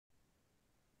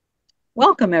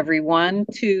Welcome, everyone,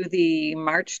 to the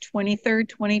March 23rd,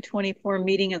 2024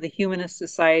 meeting of the Humanist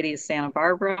Society of Santa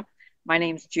Barbara. My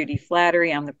name is Judy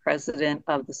Flattery. I'm the president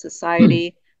of the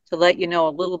society. To let you know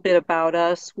a little bit about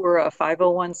us, we're a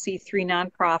 501c3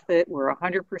 nonprofit. We're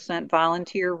 100%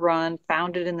 volunteer run,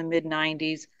 founded in the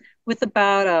mid-90s, with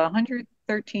about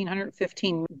 113,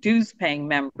 115 dues paying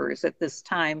members at this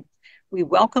time. We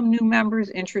welcome new members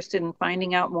interested in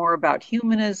finding out more about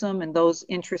humanism and those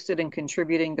interested in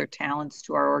contributing their talents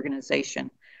to our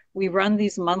organization. We run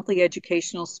these monthly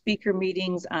educational speaker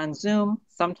meetings on Zoom.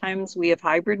 Sometimes we have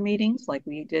hybrid meetings like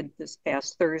we did this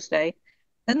past Thursday.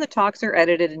 Then the talks are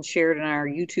edited and shared on our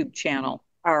YouTube channel.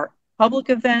 Our public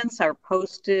events are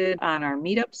posted on our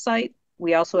meetup site.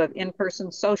 We also have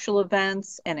in-person social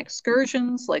events and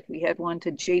excursions, like we had one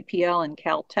to JPL and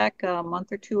Caltech a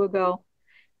month or two ago.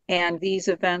 And these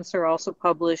events are also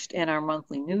published in our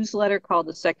monthly newsletter called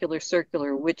the Secular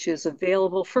Circular, which is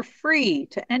available for free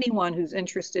to anyone who's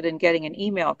interested in getting an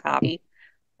email copy.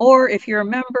 Or if you're a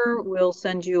member, we'll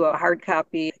send you a hard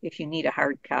copy if you need a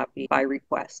hard copy by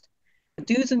request.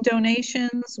 Dues and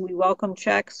donations, we welcome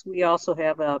checks. We also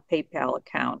have a PayPal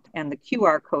account, and the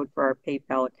QR code for our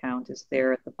PayPal account is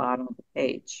there at the bottom of the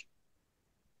page.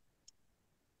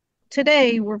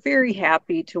 Today, we're very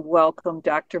happy to welcome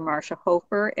Dr. Marcia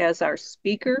Hofer as our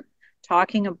speaker,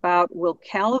 talking about will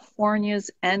California's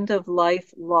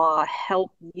end-of-life law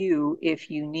help you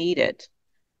if you need it?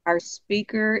 Our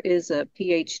speaker is a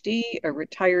Ph.D., a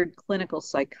retired clinical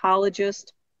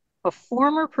psychologist, a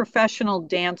former professional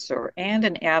dancer, and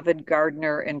an avid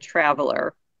gardener and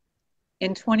traveler.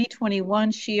 In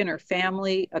 2021, she and her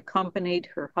family accompanied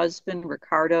her husband,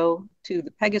 Ricardo, to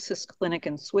the Pegasus Clinic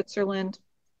in Switzerland,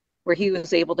 where he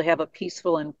was able to have a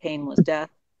peaceful and painless death.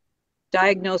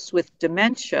 Diagnosed with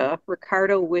dementia,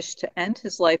 Ricardo wished to end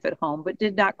his life at home, but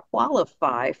did not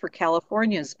qualify for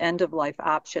California's End of Life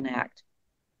Option Act.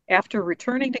 After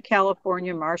returning to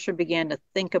California, Marcia began to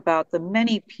think about the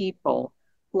many people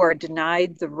who are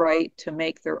denied the right to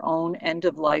make their own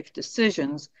end-of-life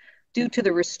decisions due to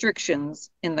the restrictions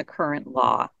in the current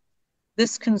law.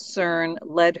 This concern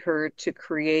led her to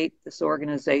create this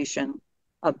organization,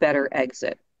 A Better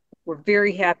Exit. We're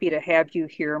very happy to have you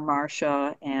here,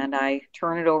 Marcia, and I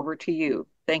turn it over to you.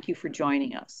 Thank you for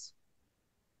joining us.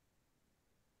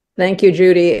 Thank you,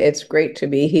 Judy. It's great to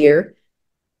be here.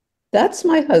 That's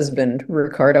my husband,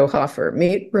 Ricardo Hofer.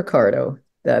 Meet Ricardo.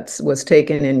 That was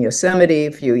taken in Yosemite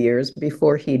a few years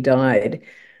before he died.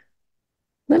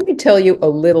 Let me tell you a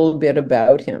little bit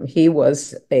about him. He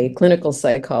was a clinical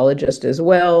psychologist as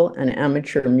well, an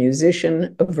amateur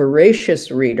musician, a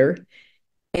voracious reader,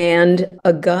 and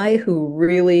a guy who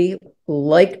really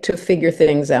liked to figure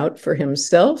things out for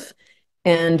himself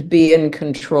and be in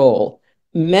control.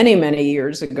 Many, many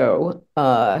years ago,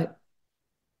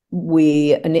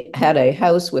 we had a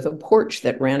house with a porch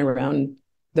that ran around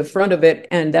the front of it,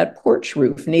 and that porch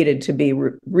roof needed to be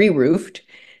re-roofed.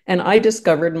 And I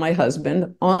discovered my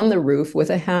husband on the roof with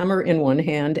a hammer in one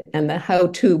hand and the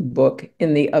how-to book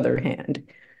in the other hand.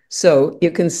 So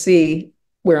you can see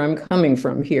where I'm coming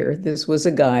from here. This was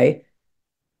a guy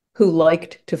who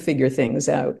liked to figure things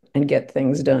out and get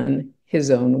things done his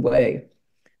own way.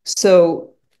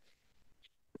 So,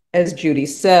 as Judy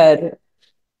said,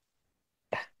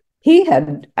 he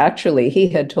had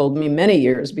told me many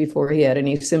years before he had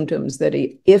any symptoms that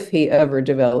if he ever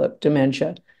developed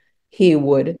dementia, he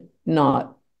would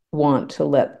not want to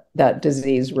let that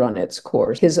disease run its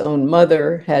course. His own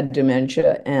mother had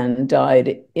dementia and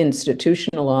died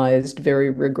institutionalized,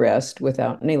 very regressed,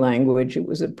 without any language. It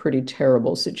was a pretty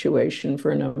terrible situation for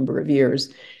a number of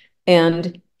years.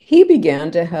 And he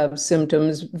began to have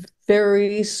symptoms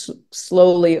very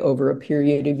slowly over a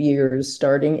period of years,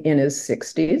 starting in his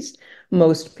 60s.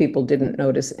 Most people didn't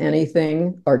notice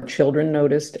anything. Our children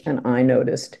noticed, and I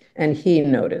noticed, and he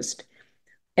noticed.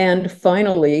 And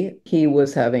finally, he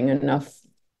was having enough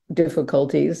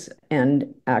difficulties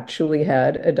and actually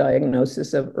had a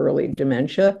diagnosis of early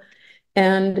dementia.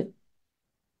 And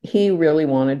he really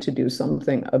wanted to do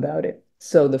something about it.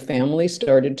 So the family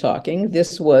started talking.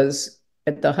 This was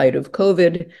at the height of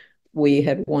COVID. We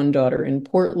had one daughter in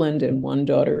Portland and one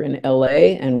daughter in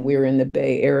LA, and we're in the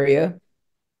Bay Area.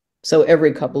 So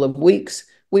every couple of weeks,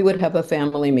 we would have a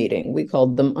family meeting. We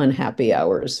called them unhappy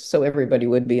hours. So everybody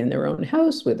would be in their own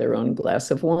house with their own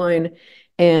glass of wine,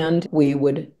 and we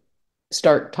would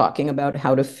start talking about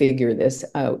how to figure this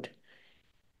out.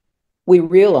 We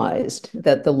realized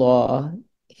that the law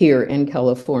here in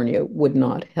California would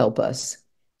not help us.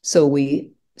 So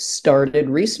we started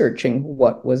researching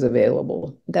what was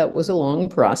available. That was a long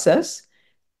process.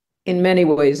 In many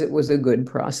ways, it was a good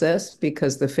process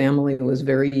because the family was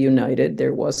very united.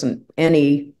 There wasn't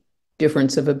any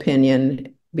difference of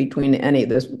opinion between any of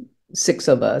the six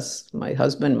of us, my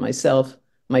husband, myself,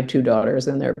 my two daughters,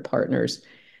 and their partners.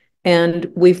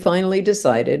 And we finally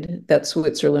decided that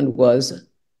Switzerland was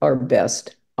our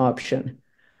best option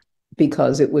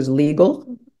because it was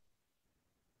legal,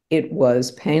 it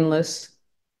was painless,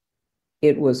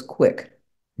 it was quick.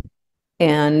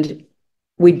 And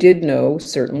we did know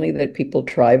certainly that people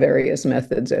try various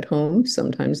methods at home.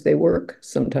 Sometimes they work,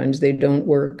 sometimes they don't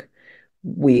work.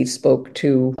 We spoke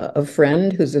to a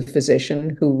friend who's a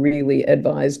physician who really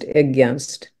advised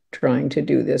against trying to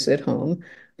do this at home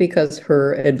because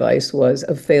her advice was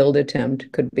a failed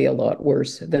attempt could be a lot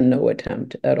worse than no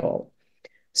attempt at all.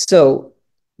 So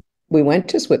we went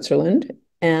to Switzerland,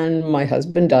 and my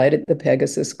husband died at the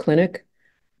Pegasus clinic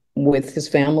with his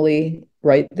family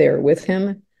right there with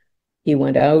him. He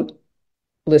went out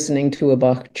listening to a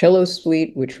Bach cello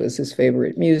suite, which was his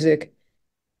favorite music.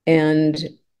 And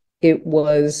it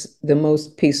was the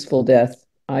most peaceful death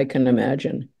I can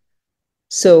imagine.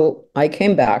 So I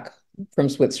came back from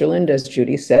Switzerland, as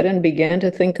Judy said, and began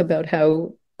to think about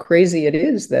how crazy it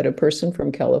is that a person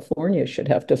from California should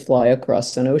have to fly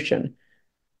across an ocean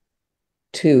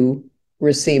to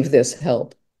receive this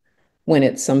help when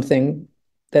it's something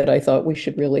that I thought we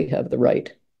should really have the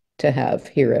right to have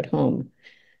here at home.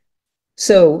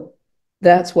 So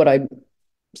that's what I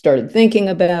started thinking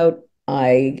about.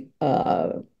 I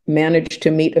managed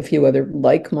to meet a few other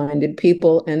like-minded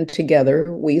people, and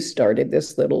together we started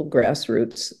this little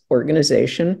grassroots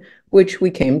organization, which we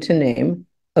came to name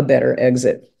A Better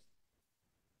Exit.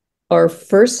 Our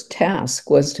first task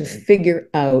was to figure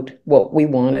out what we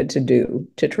wanted to do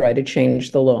to try to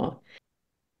change the law.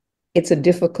 It's a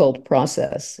difficult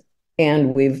process,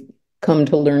 and we've come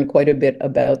to learn quite a bit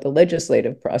about the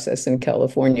legislative process in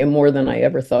California, more than I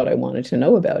ever thought I wanted to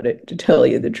know about it, to tell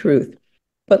you the truth.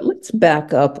 But let's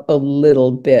back up a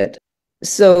little bit.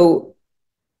 So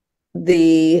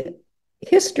the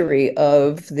history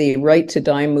of the right to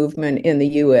die movement in the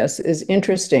US is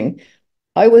interesting.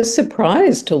 I was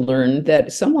surprised to learn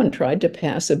that someone tried to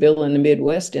pass a bill in the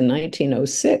Midwest in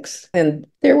 1906. And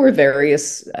there were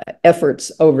various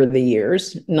efforts over the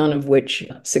years, none of which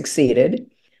succeeded,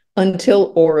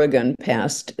 until Oregon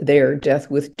passed their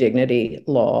death with dignity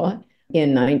law.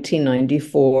 In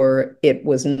 1994, it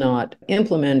was not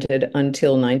implemented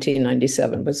until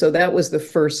 1997. But so that was the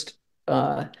first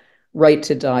right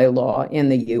to die law in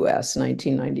the US,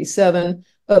 1997.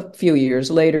 A few years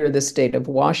later, the state of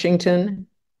Washington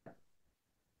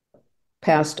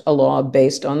passed a law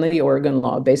based on the Oregon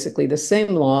law, basically the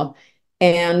same law,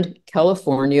 and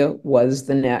California was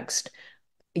the next.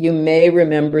 You may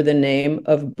remember the name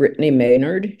of Brittany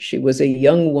Maynard. She was a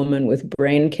young woman with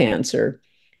brain cancer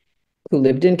who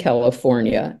lived in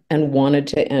California and wanted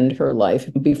to end her life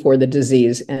before the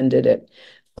disease ended it.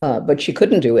 But she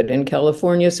couldn't do it in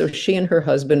California, so she and her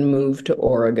husband moved to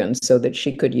Oregon so that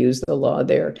she could use the law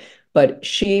there. But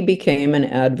she became an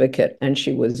advocate, and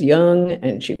she was young,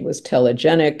 and she was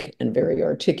telegenic and very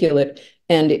articulate.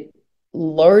 And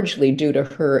largely due to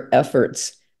her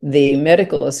efforts, the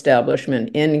medical establishment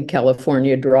in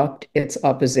California dropped its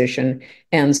opposition.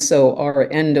 And so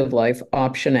our End of Life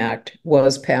Option Act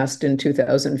was passed in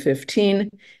 2015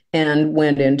 and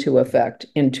went into effect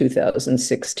in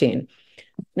 2016.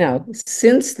 Now,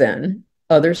 since then,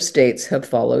 other states have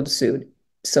followed suit.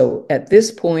 So at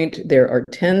this point, there are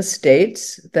 10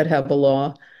 states that have a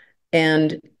law,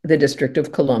 and the District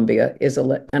of Columbia is an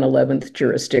 11th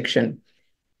jurisdiction.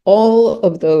 All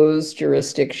of those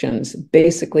jurisdictions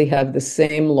basically have the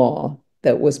same law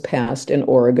that was passed in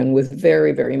Oregon with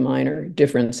very, very minor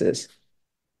differences.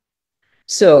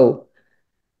 So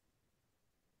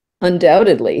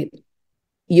undoubtedly,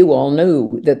 you all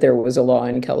knew that there was a law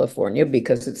in California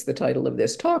because it's the title of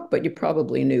this talk, but you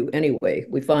probably knew anyway.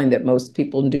 We find that most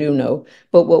people do know.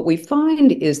 But what we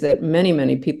find is that many,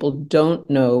 many people don't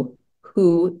know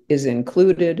who is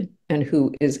included and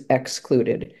who is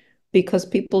excluded because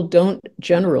people don't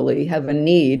generally have a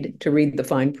need to read the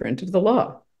fine print of the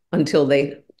law until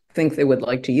they think they would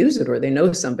like to use it or they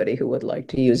know somebody who would like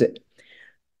to use it.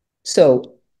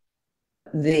 So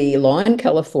the law in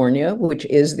California, which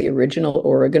is the original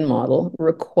Oregon model,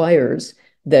 requires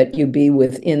that you be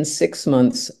within 6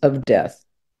 months of death.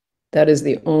 That is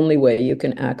the only way you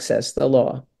can access the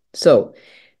law. So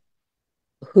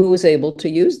who is able to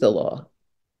use the law?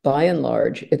 By and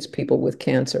large, it's people with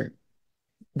cancer.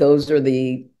 Those are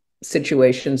the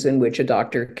situations in which a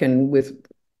doctor can, with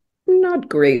not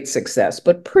great success,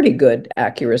 but pretty good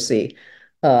accuracy,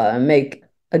 make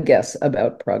a guess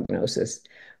about prognosis.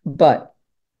 But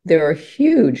there are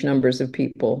huge numbers of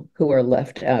people who are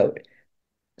left out.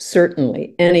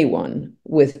 Certainly, anyone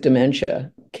with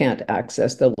dementia can't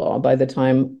access the law. By the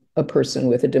time a person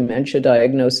with a dementia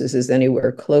diagnosis is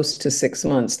anywhere close to 6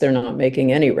 months, they're not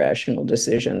making any rational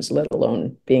decisions, let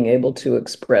alone being able to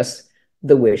express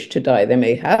the wish to die. They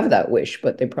may have that wish,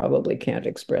 but they probably can't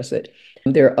express it.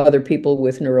 There are other people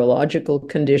with neurological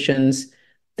conditions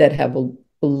that have a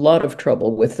lot of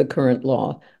trouble with the current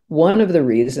law. One of the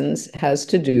reasons has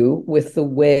to do with the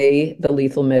way the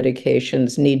lethal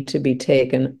medications need to be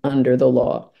taken under the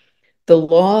law. The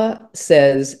law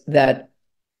says that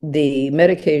the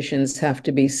medications have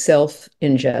to be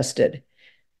self-ingested.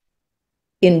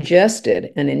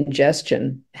 Ingested and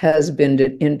ingestion has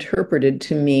been interpreted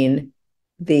to mean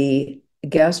the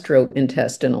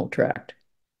gastrointestinal tract.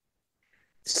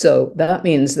 So that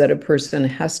means that a person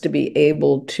has to be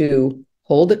able to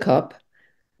hold a cup,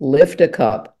 lift a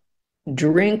cup,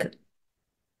 drink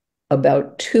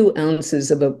about 2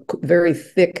 ounces of a very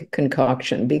thick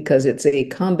concoction, because it's a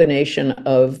combination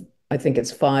of, I think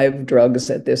it's 5 drugs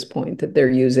at this point that they're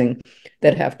using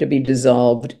that have to be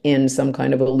dissolved in some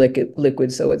kind of a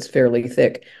liquid so it's fairly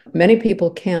thick. Many people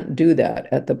can't do that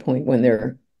at the point when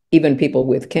they're, even people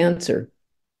with cancer,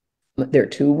 they're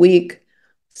too weak.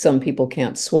 Some people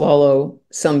can't swallow.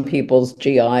 Some people's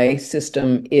GI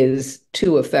system is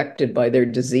too affected by their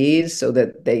disease so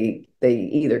that they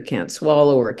either can't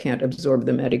swallow or can't absorb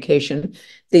the medication.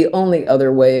 The only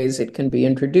other ways it can be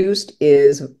introduced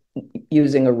is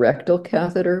using a rectal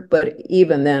catheter, but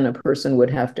even then a person would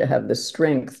have to have the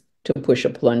strength to push a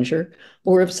plunger.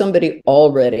 Or if somebody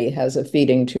already has a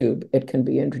feeding tube, it can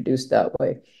be introduced that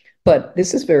way. But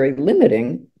this is very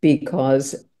limiting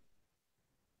because,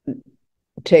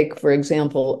 take, for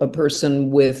example, a person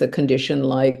with a condition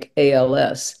like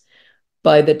ALS.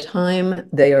 By the time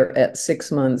they are at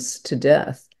 6 months to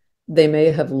death, they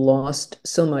may have lost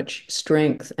so much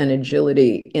strength and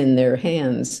agility in their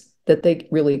hands that they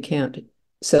really can't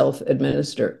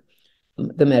self-administer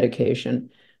the medication.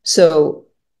 So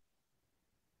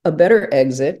a better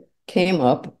exit came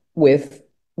up with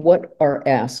what our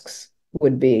asks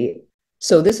would be.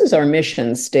 So this is our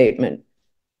mission statement,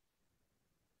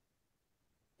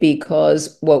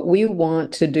 because what we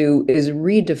want to do is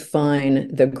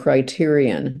redefine the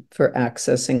criterion for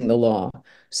accessing the law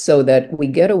so that we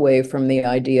get away from the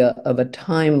idea of a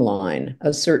timeline,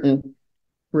 a certain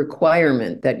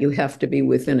requirement that you have to be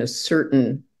within a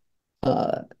certain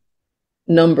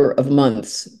number of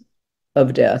months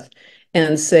of death,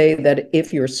 and say that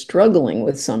if you're struggling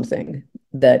with something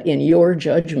that in your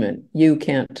judgment you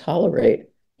can't tolerate,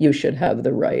 you should have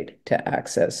the right to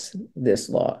access this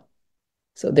law.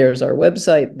 So there's our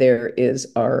website, there is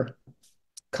our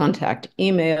contact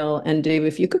email. And Dave,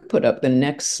 if you could put up the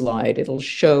next slide, it'll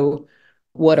show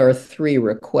what our 3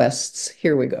 requests.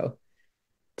 Here we go.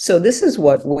 So this is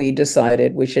what we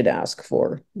decided we should ask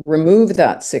for. Remove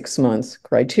that 6-month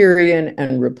criterion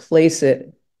and replace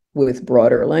it with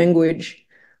broader language.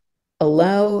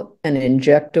 Allow an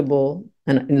injectable,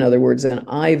 and in other words, an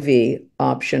IV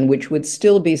option, which would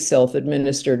still be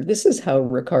self-administered. This is how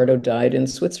Ricardo died in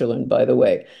Switzerland, by the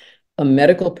way. A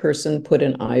medical person put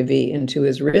an IV into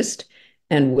his wrist,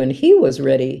 and when he was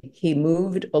ready, he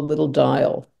moved a little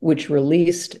dial, which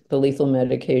released the lethal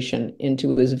medication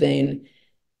into his vein.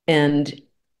 And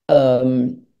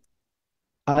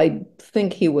I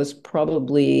think he was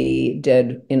probably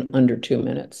dead in under 2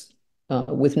 minutes,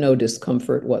 with no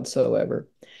discomfort whatsoever.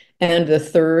 And the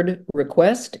third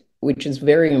request, which is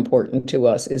very important to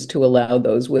us, is to allow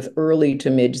those with early to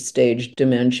mid-stage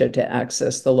dementia to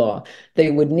access the law. They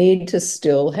would need to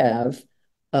still have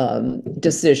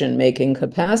decision-making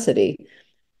capacity,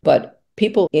 but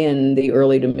people in the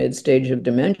early to mid-stage of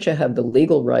dementia have the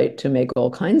legal right to make all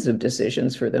kinds of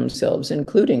decisions for themselves,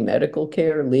 including medical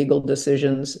care, legal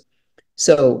decisions.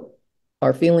 So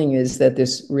our feeling is that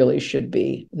this really should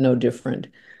be no different.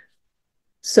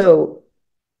 So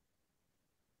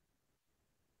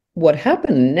what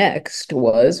happened next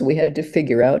was we had to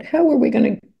figure out, how are we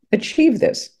going to achieve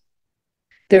this?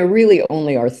 There really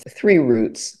only are 3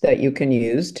 routes that you can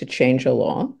use to change a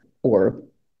law or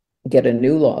get a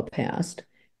new law passed.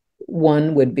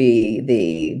 One would be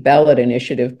the ballot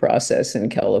initiative process in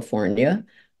California,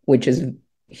 which is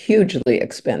hugely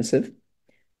expensive.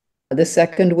 The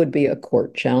second would be a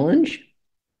court challenge,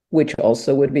 which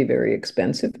also would be very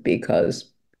expensive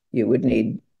because you would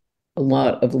need a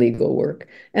lot of legal work.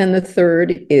 And the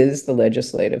third is the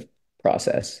legislative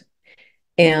process.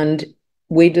 And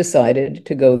we decided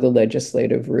to go the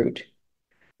legislative route.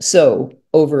 So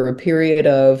over a period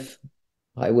of,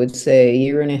 I would say,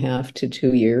 1.5 to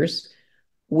 2 years,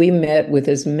 we met with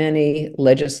as many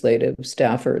legislative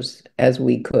staffers as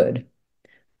we could,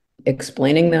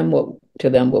 explaining to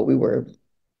them what we were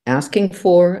asking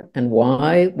for and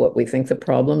why, what we think the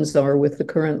problems are with the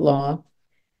current law,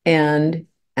 and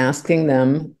asking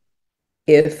them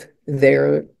if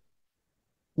their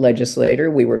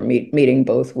legislator, we were meeting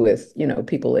both with,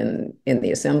 people in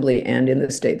the Assembly and in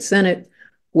the state Senate,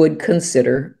 would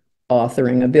consider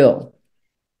authoring a bill.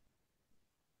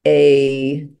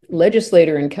 A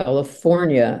legislator in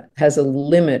California has a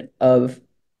limit of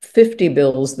 50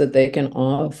 bills that they can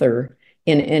author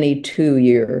in any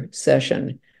 2-year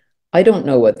session. I don't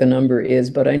know what the number is,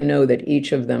 but I know that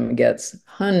each of them gets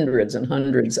hundreds and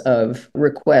hundreds of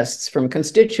requests from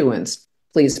constituents.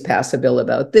 Please pass a bill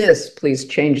about this. Please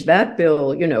change that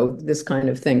bill, this kind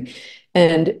of thing.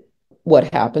 And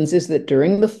what happens is that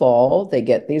during the fall, they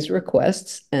get these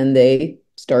requests and they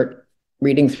start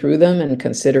reading through them and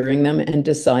considering them and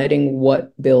deciding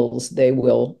what bills they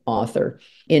will author.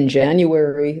 In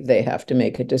January, they have to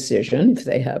make a decision if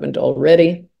they haven't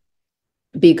already,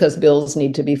 because bills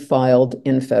need to be filed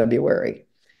in February.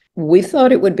 We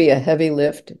thought it would be a heavy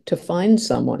lift to find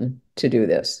someone to do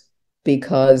this,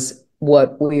 because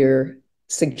what we're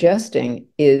suggesting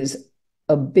is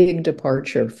a big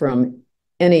departure from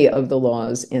any of the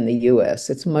laws in the US.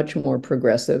 It's much more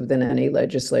progressive than any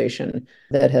legislation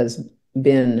that has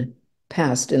been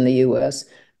passed in the US.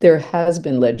 There has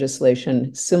been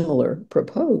legislation similar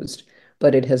proposed,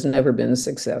 but it has never been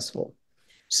successful.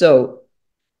 So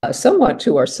somewhat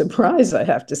to our surprise, I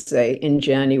have to say, in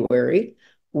January,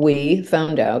 we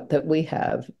found out that we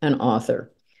have an author,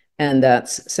 and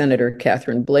that's Senator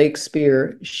Catherine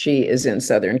Blakespear. She is in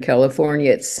Southern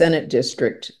California. It's Senate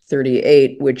District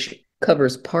 38, which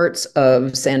covers parts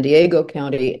of San Diego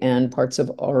County and parts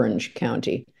of Orange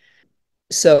County.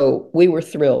 So we were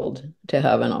thrilled to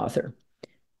have an author.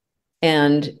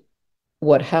 And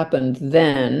what happened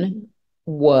then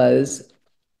was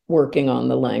working on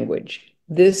the language.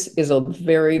 This is a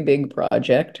very big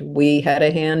project. We had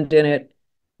a hand in it.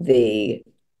 The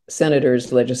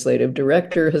senator's legislative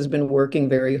director has been working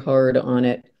very hard on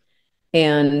it.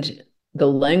 And the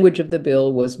language of the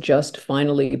bill was just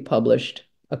finally published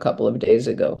a couple of days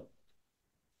ago.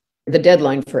 The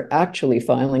deadline for actually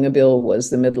filing a bill was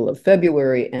the middle of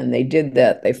February, and they did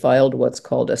that. They filed what's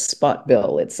called a spot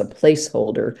bill. It's a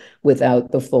placeholder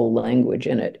without the full language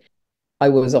in it. I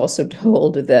was also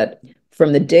told that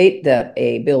from the date that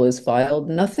a bill is filed,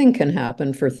 nothing can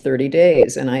happen for 30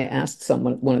 days. And I asked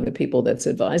one of the people that's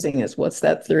advising us, what's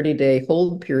that 30-day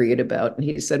hold period about? And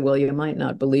he said, well, you might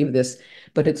not believe this,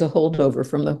 but it's a holdover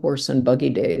from the horse and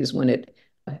buggy days when it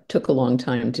took a long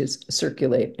time to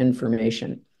circulate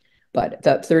information. But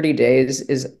that 30 days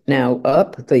is now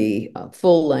up. The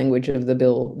full language of the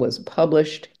bill was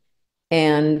published.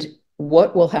 And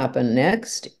what will happen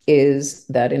next is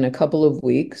that in a couple of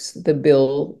weeks, the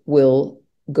bill will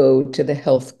go to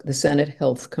the Senate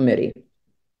Health Committee.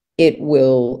 It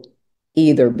will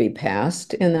either be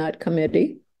passed in that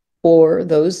committee, or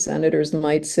those senators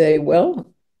might say,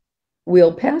 well,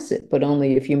 we'll pass it, but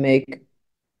only if you make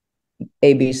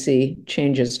ABC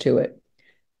changes to it.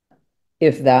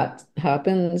 If that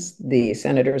happens, the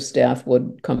senator's staff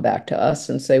would come back to us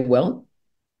and say, well,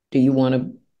 do you want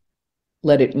to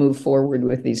let it move forward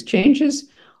with these changes,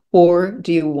 or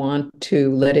do you want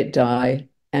to let it die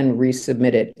and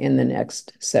resubmit it in the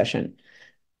next session?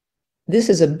 This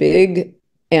is a big,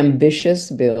 ambitious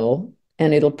bill,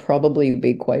 and it'll probably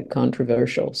be quite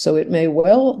controversial. So it may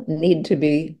well need to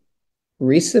be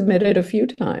resubmitted a few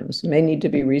times, may need to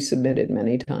be resubmitted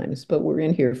many times, but we're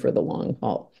in here for the long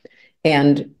haul.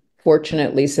 And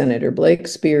fortunately, Senator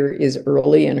Blakespear is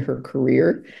early in her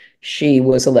career. She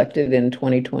was elected in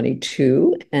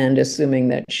 2022, and assuming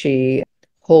that she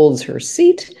holds her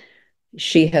seat,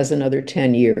 she has another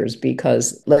 10 years,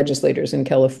 because legislators in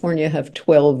California have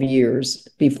 12 years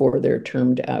before they're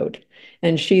termed out.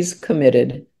 And she's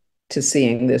committed to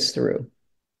seeing this through.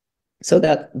 So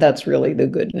that's really the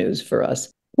good news for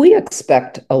us. We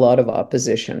expect a lot of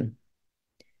opposition,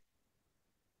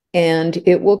 and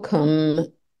it will come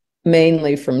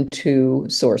mainly from two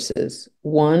sources.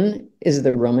 One is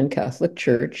the Roman Catholic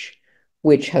Church,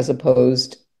 which has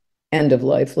opposed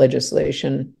end-of-life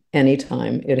legislation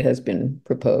anytime it has been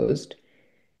proposed.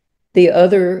 The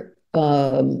other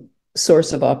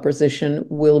source of opposition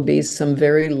will be some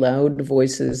very loud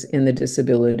voices in the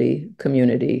disability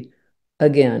community.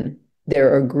 Again,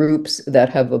 there are groups that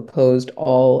have opposed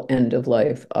all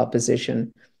end-of-life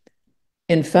opposition.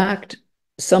 In fact,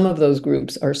 some of those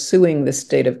groups are suing the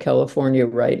state of California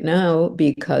right now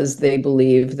because they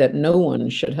believe that no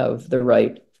one should have the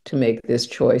right to make this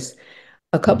choice.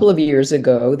 A couple of years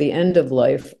ago, the End of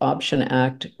Life Option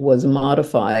Act was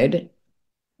modified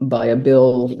by a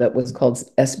bill that was called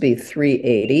SB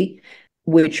 380,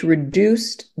 which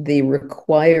reduced the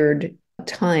required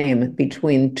time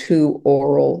between two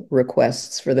oral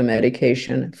requests for the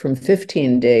medication from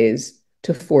 15 days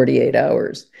to 48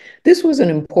 hours. This was an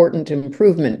important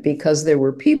improvement because there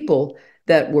were people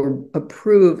that were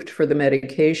approved for the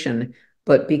medication,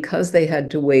 but because they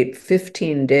had to wait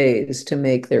 15 days to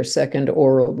make their second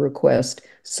oral request,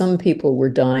 some people were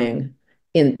dying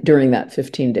during that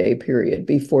 15-day period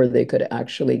before they could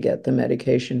actually get the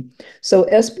medication. So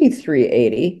SB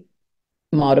 380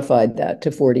 modified that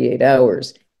to 48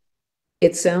 hours.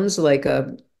 It sounds like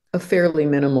a fairly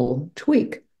minimal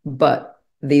tweak, but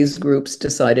these groups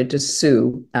decided to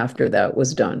sue after that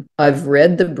was done. I've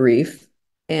read the brief,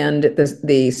 and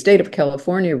the state of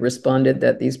California responded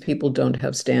that these people don't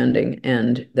have standing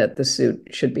and that the suit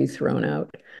should be thrown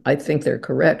out. I think they're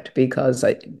correct because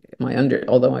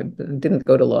although I didn't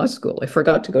go to law school, I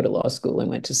forgot to go to law school and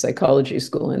went to psychology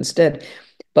school instead.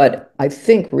 But I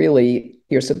think really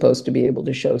you're supposed to be able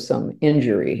to show some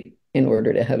injury in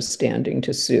order to have standing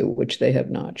to sue, which they have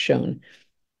not shown.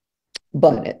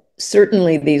 But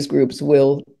certainly these groups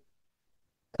will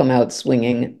come out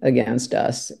swinging against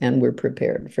us, and we're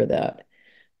prepared for that.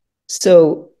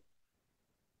 So,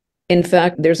 in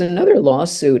fact, there's another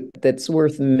lawsuit that's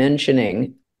worth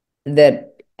mentioning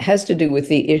that has to do with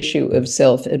the issue of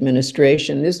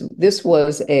self-administration. This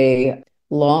was a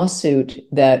lawsuit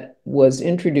that was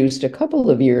introduced a couple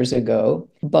of years ago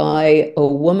by a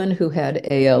woman who had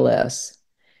ALS.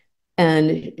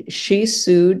 And she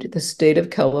sued the state of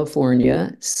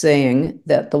California, saying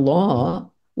that the law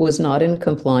was not in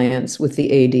compliance with the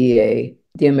ADA,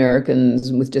 the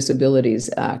Americans with Disabilities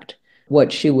Act.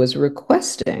 What she was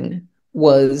requesting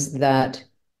was that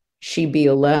she be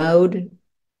allowed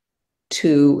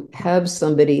to have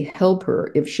somebody help her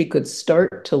if she could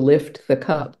start to lift the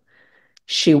cup.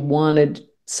 She wanted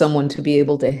someone to be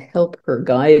able to help her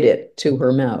guide it to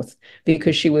her mouth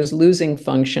because she was losing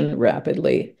function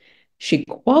rapidly. She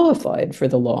qualified for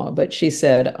the law, but she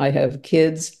said, I have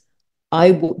kids.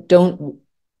 Don't,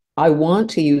 I want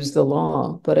to use the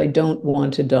law, but I don't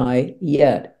want to die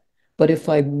yet. But if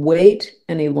I wait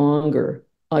any longer,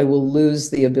 I will lose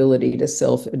the ability to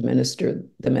self-administer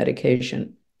the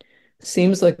medication.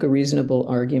 Seems like a reasonable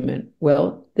argument.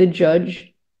 Well, the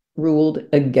judge ruled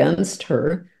against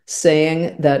her,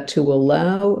 saying that to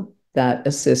allow that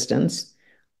assistance,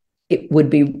 it would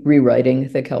be rewriting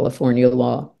the California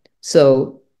law.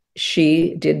 So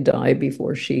she did die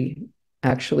before she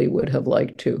actually would have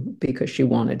liked to because she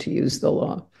wanted to use the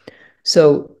law.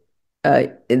 So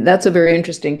that's a very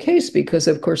interesting case because,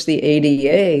 of course, the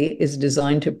ADA is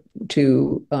designed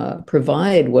to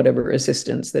provide whatever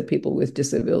assistance that people with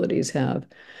disabilities have.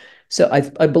 So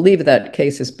I believe that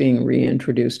case is being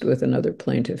reintroduced with another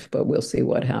plaintiff, but we'll see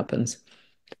what happens.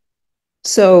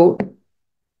 So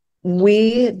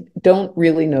we don't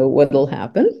really know what will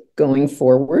happen going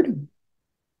forward.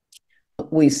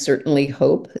 We certainly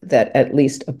hope that at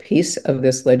least a piece of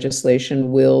this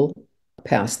legislation will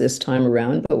pass this time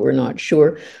around, but we're not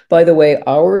sure. By the way,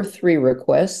 our 3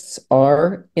 requests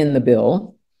are in the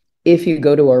bill. If you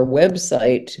go to our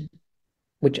website,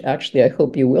 which actually I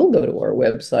hope you will go to our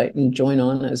website and join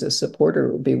on as a supporter,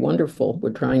 it would be wonderful.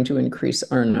 We're trying to increase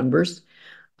our numbers.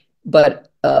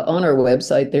 But on our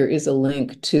website, there is a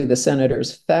link to the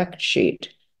senator's fact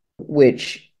sheet,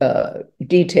 which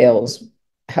details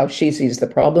how she sees the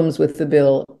problems with the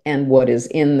bill and what is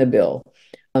in the bill.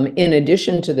 In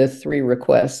addition to the 3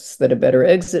 requests that A Better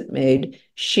Exit made,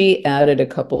 she added a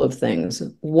couple of things.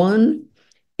 One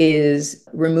is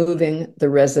removing the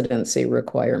residency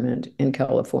requirement in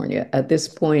California. At this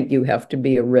point, you have to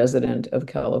be a resident of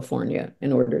California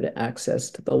in order to access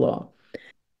to the law.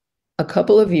 A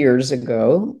couple of years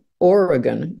ago,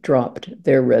 Oregon dropped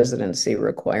their residency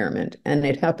requirement, and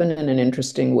it happened in an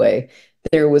interesting way.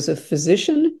 There was a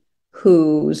physician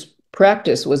whose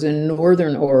practice was in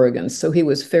Northern Oregon, so he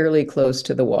was fairly close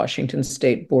to the Washington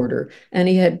state border, and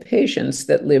he had patients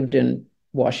that lived in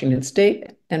Washington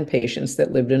state and patients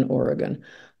that lived in Oregon.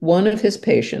 One of his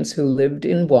patients who lived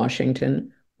in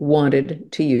Washington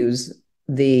wanted to use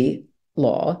the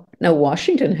law. Now,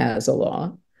 Washington has a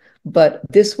law, but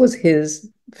this was his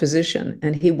physician,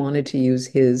 and he wanted to use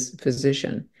his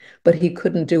physician, but he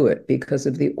couldn't do it because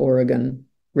of the Oregon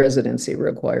residency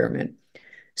requirement.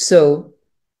 So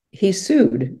he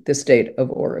sued the state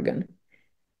of Oregon,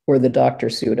 or the doctor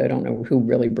sued. I don't know who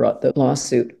really brought the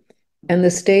lawsuit. And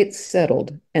the state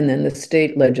settled, and then the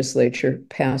state legislature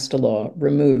passed a law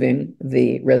removing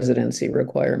the residency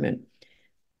requirement.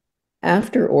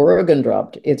 After Oregon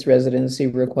dropped its residency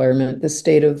requirement, the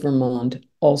state of Vermont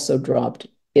also dropped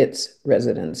its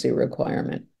residency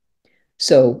requirement.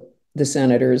 So the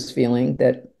senator is feeling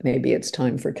that maybe it's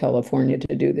time for California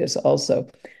to do this also.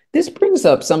 This brings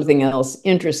up something else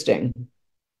interesting.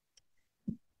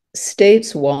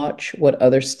 States watch what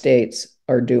other states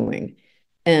are doing.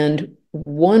 And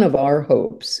one of our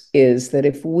hopes is that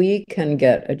if we can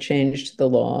get a change to the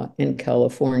law in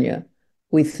California,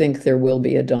 we think there will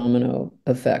be a domino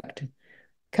effect.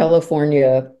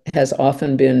 California has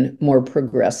often been more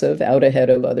progressive, out ahead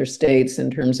of other states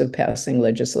in terms of passing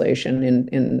legislation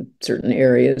in certain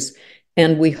areas.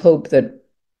 And we hope that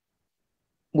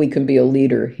we can be a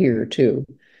leader here too.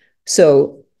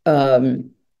 So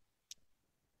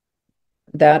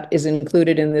that is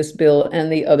included in this bill.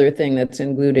 And the other thing that's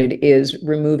included is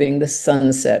removing the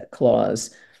sunset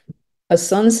clause. A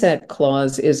sunset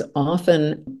clause is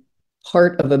often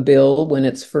part of a bill when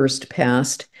it's first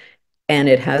passed, and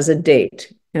it has a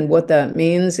date. And what that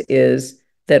means is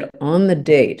that on the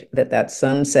date that that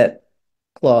sunset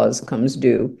clause comes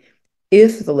due,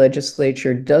 if the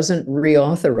legislature doesn't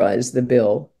reauthorize the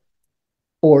bill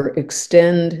or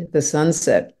extend the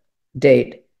sunset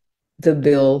date, the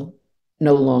bill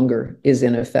no longer is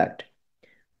in effect.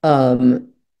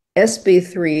 SB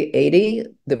 380,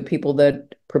 the people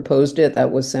that proposed it,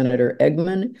 that was Senator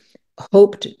Eggman,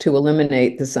 hoped to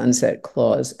eliminate the sunset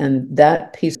clause, and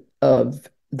that piece of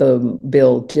the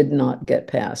bill did not get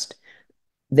passed.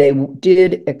 They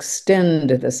did extend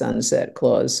the sunset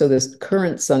clause. So this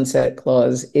current sunset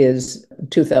clause is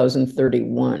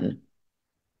 2031.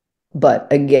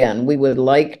 But again, we would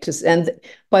like to, and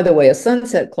by the way, a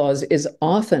sunset clause is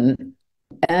often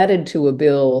added to a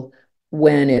bill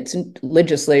when it's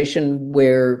legislation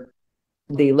where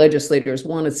the legislators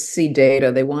want to see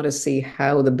data, they want to see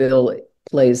how the bill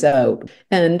plays out.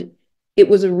 And it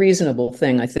was a reasonable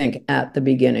thing, I think, at the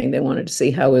beginning. They wanted to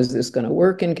see, how is this going to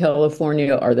work in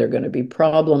California? Are there going to be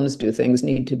problems? Do things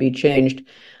need to be changed?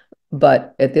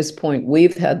 But at this point,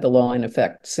 we've had the law in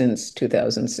effect since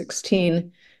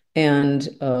 2016, and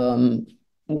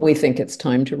we think it's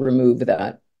time to remove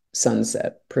that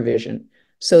sunset provision.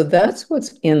 So that's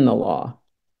what's in the law.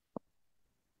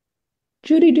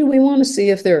 Judy, do we want to see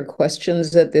if there are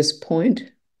questions at this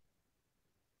point?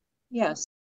 Yes,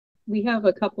 we have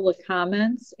a couple of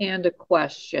comments and a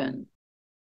question.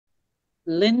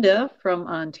 Linda from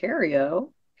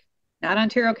Ontario, not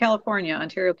Ontario, California,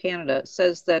 Ontario, Canada,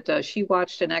 says that she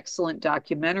watched an excellent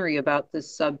documentary about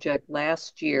this subject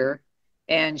last year,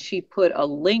 and she put a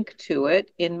link to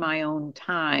it in my own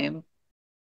time,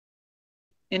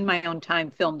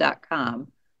 film.com,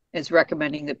 is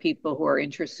recommending that people who are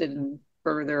interested in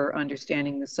further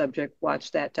understanding the subject watch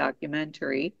that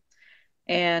documentary.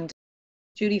 And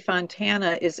Judy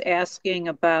Fontana is asking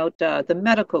about the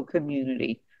medical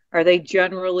community. Are they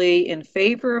generally in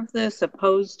favor of this,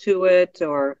 opposed to it,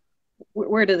 or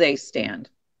where do they stand?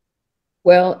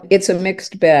 Well, it's a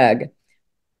mixed bag.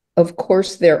 Of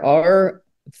course, there are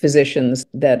physicians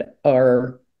that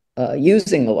are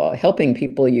using the law, helping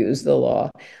people use the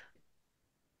law.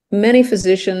 Many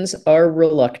physicians are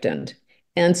reluctant.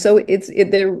 And so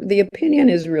the opinion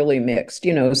is really mixed,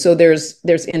 So there's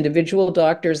individual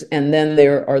doctors, and then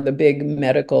there are the big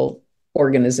medical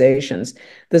organizations.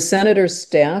 The senator's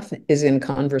staff is in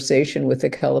conversation with the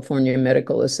California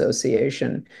Medical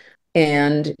Association,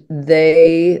 and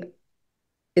it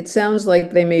sounds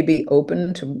like they may be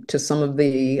open to some of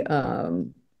the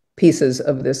pieces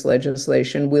of this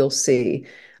legislation. We'll see.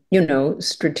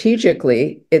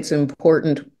 Strategically, it's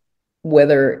important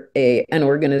whether an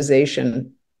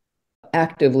organization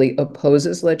actively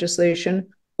opposes legislation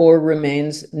or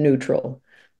remains neutral.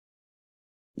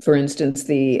 For instance,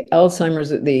 the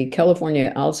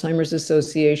California Alzheimer's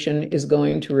Association is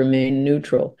going to remain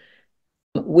neutral.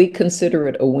 We consider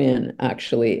it a win,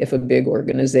 actually, if a big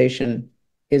organization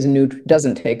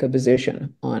doesn't take a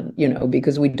position on,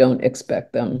 because we don't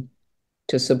expect them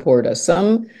to support us.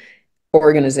 Some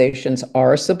organizations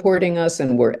are supporting us,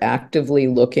 and we're actively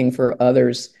looking for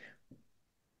others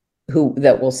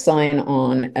that will sign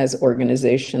on as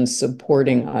organizations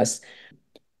supporting us.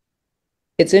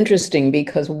 It's interesting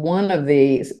because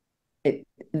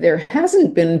there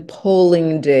hasn't been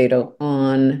polling data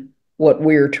on what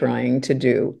we're trying to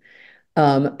do.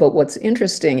 But what's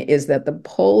interesting is that the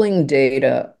polling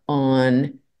data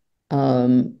on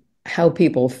how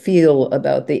people feel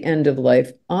about the End of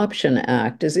Life Option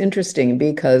Act is interesting,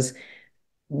 because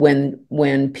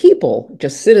when people,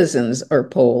 just citizens, are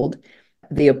polled,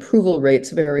 the approval rate's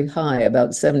very high,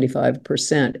 about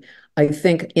 75%. I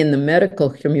think in the medical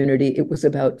community, it was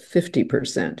about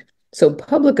 50%. So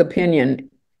public opinion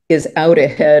is out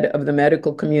ahead of the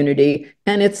medical community.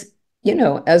 And it's,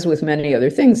 as with many other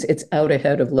things, it's out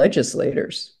ahead of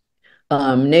legislators.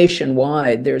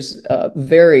 Nationwide, there's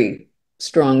very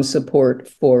strong support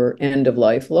for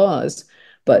end-of-life laws,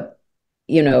 but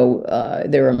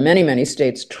there are many, many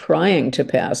states trying to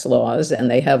pass laws, and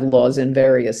they have laws in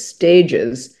various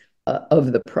stages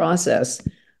of the process.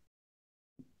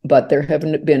 But there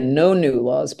have been no new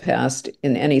laws passed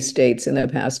in any states in the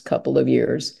past couple of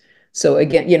years. So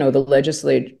again,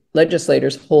 the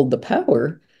legislators hold the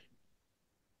power,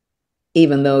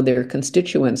 even though their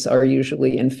constituents are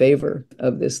usually in favor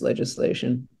of this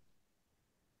legislation.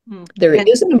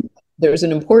 There's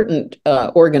an important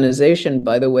organization,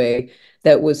 by the way,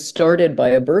 that was started by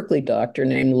a Berkeley doctor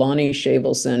named Lonnie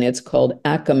Shavelson. It's called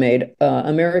ACMAID,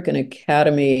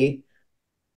 Academy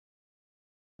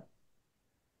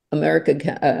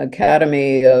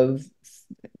of,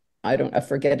 I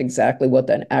forget exactly what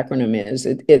that acronym is.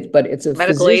 But it's a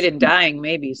medical aid in physician. dying,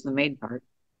 maybe is the MAID part.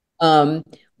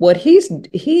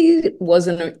 He was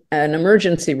an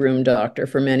emergency room doctor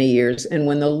for many years, and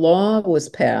when the law was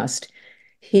passed,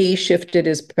 he shifted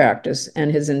his practice,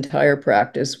 and his entire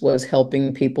practice was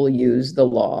helping people use the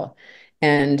law.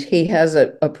 And he has a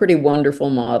pretty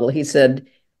wonderful model. He said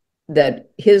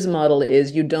that his model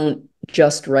is you don't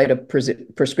just write a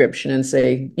prescription and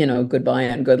say, goodbye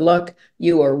and good luck.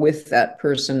 You are with that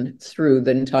person through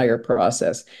the entire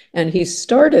process. And he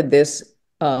started this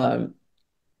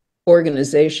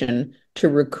organization to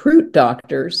recruit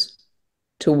doctors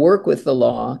to work with the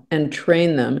law and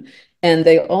train them. And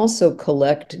they also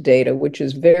collect data, which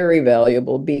is very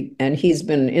valuable. And he's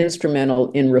been instrumental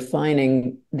in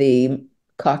refining the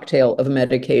cocktail of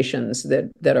medications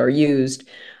that are used.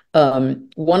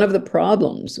 One of the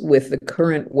problems with the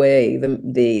current way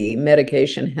the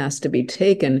medication has to be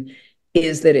taken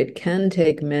is that it can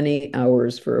take many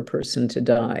hours for a person to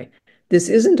die. This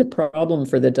isn't a problem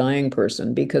for the dying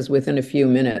person because within a few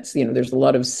minutes, there's a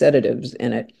lot of sedatives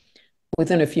in it.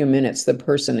 Within a few minutes, the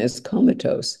person is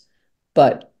comatose.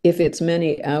 But if it's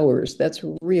many hours, that's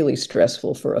really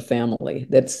stressful for a family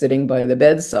that's sitting by the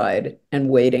bedside and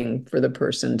waiting for the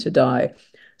person to die.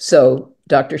 So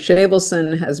Dr.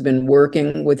 Shavelson has been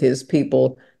working with his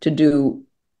people to do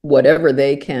whatever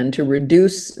they can to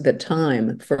reduce the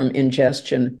time from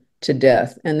ingestion to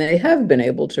death. And they have been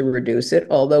able to reduce it,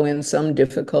 although in some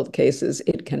difficult cases,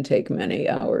 it can take many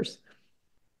hours.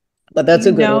 But that's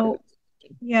a good one.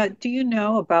 Yeah, do you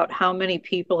know about how many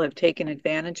people have taken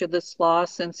advantage of this law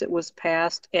since it was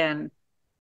passed, and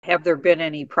have there been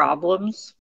any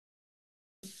problems?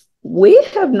 We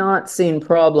have not seen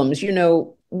problems.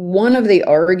 One of the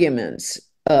arguments,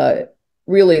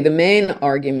 really the main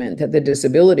argument that the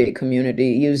disability community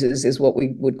uses is what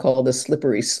we would call the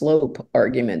slippery slope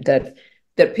argument, that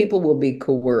people will be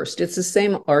coerced. It's the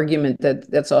same argument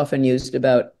that's often used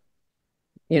about,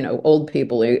 old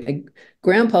people.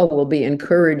 Grandpa will be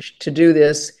encouraged to do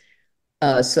this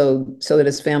so that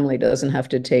his family doesn't have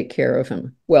to take care of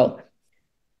him. Well,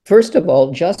 first of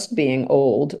all, just being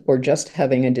old or just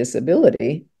having a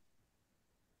disability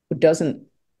doesn't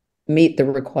meet the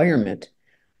requirement.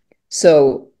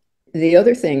 So the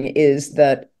other thing is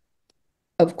that,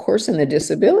 of course, in the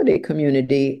disability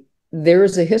community, there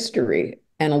is a history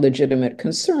and a legitimate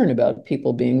concern about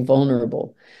people being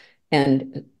vulnerable.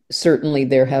 And certainly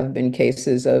there have been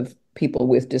cases of people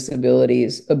with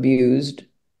disabilities abused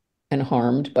and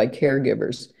harmed by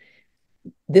caregivers.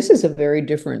 This is a very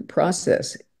different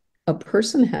process. A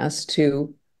person has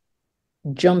to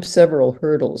jump several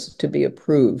hurdles to be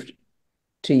approved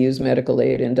to use medical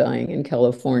aid in dying in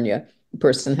California. A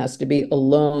person has to be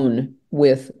alone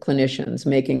with clinicians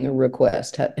making a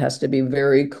request, has to be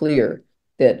very clear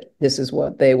that this is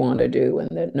what they want to do and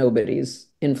that nobody's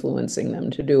influencing them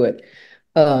to do it.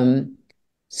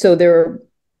 So there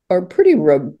are pretty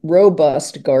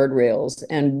robust guardrails,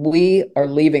 and we are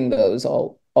leaving those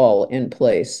all in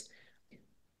place.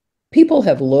 People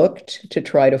have looked to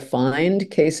try to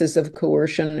find cases of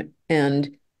coercion,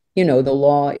 and the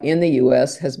law in the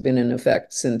US has been in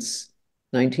effect since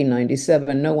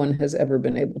 1997. No one has ever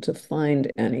been able to find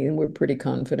any, and we're pretty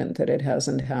confident that it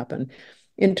hasn't happened.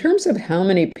 In terms of how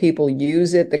many people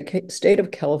use it, the state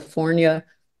of California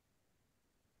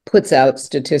puts out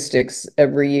statistics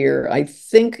every year. I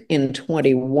think in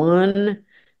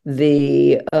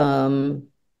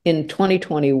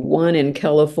 2021 in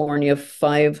California,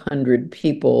 500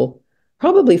 people,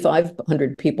 probably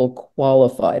 500 people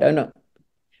qualified. I know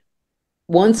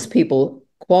once people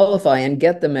qualify and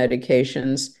get the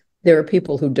medications, there are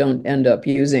people who don't end up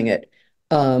using it.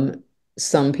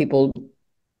 Some people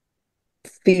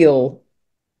feel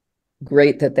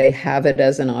great that they have it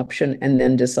as an option and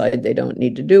then decide they don't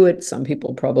need to do it. Some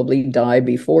people probably die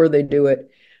before they do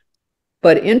it.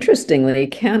 But interestingly,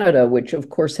 Canada, which of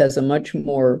course has a much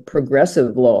more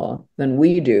progressive law than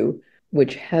we do,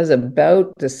 which has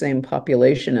about the same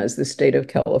population as the state of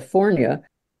California,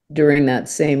 during that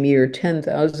same year,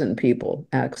 10,000 people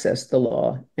accessed the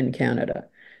law in Canada.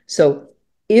 So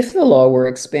if the law were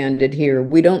expanded here,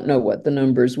 we don't know what the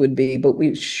numbers would be, but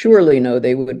we surely know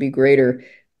they would be greater.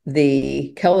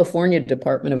 The California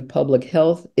Department of Public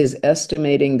Health is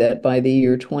estimating that by the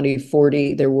year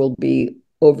 2040, there will be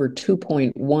over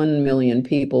 2.1 million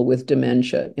people with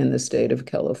dementia in the state of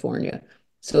California.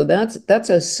 So that's a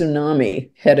tsunami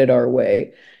headed our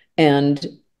way. And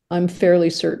I'm fairly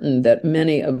certain that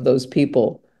many of those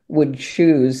people would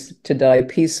choose to die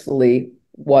peacefully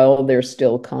while they're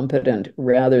still competent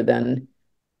rather than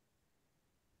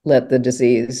let the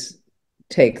disease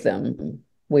take them.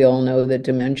 We all know that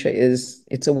dementia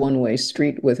it's a one-way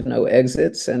street with no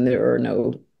exits, and there are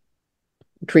no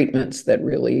treatments that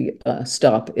really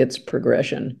stop its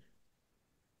progression.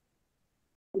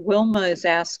 Wilma is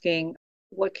asking,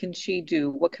 what can she do?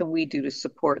 What can we do to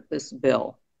support this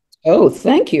bill? Oh,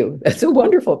 thank you. That's a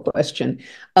wonderful question.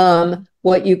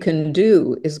 What you can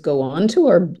do is go onto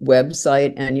our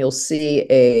website and you'll see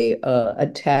a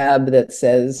tab that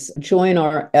says join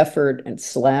our effort and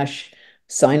slash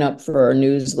sign up for our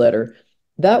newsletter.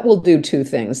 That will do two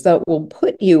things. That will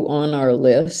put you on our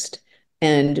list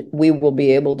and we will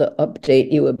be able to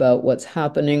update you about what's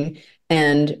happening.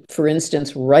 And for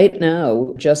instance, right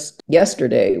now, just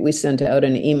yesterday, we sent out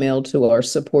an email to our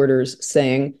supporters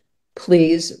saying,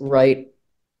 please write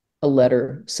a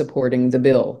letter supporting the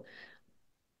bill.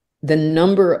 The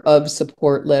number of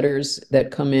support letters that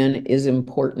come in is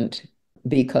important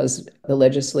because the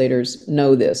legislators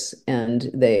know this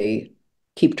and they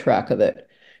keep track of it.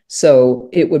 So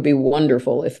it would be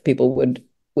wonderful if people would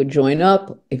join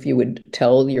up, if you would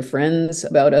tell your friends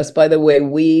about us. By the way,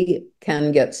 we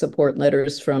can get support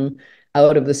letters from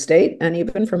out of the state and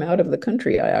even from out of the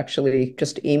country. I actually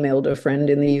just emailed a friend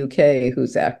in the UK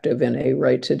who's active in a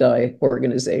Right to Die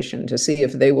organization to see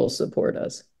if they will support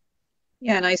us.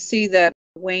 Yeah, and I see that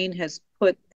Wayne has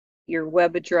put your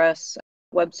web address,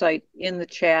 website in the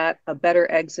chat, a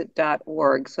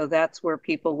betterexit.org. So that's where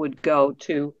people would go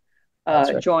to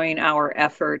That's right. join our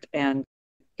effort and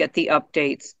get the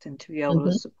updates and to be able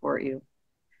to support you.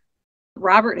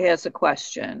 Robert has a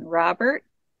question. Robert?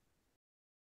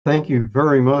 Thank you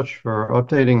very much for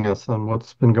updating us on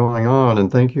what's been going on,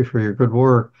 and thank you for your good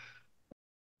work.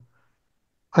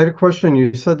 I had a question.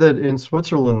 You said that in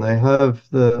Switzerland they have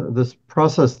this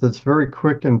process that's very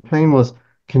quick and painless.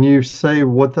 Can you say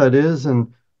what that is,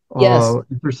 and Yes.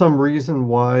 is there some reason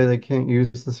why they can't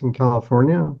use this in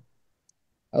California?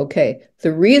 Okay.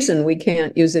 The reason we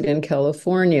can't use it in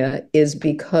California is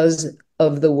because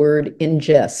of the word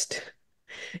ingest.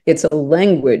 It's a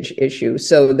language issue,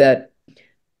 so that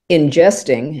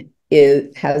ingesting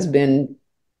has been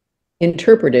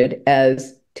interpreted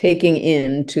as taking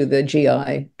into the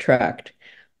GI tract.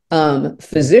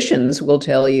 Physicians will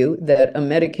tell you that a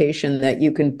medication that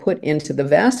you can put into the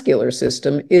vascular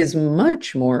system is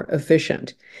much more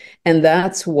efficient. And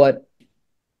that's what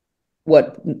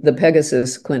the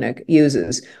Pegasus clinic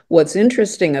uses. What's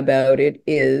interesting about it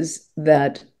is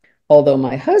that although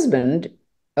my husband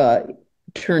uh,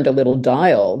 turned a little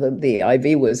dial, the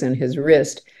IV was in his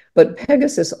wrist, but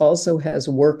Pegasus also has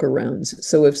workarounds.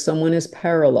 So if someone is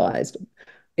paralyzed,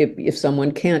 if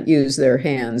someone can't use their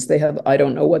hands, they have, I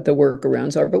don't know what the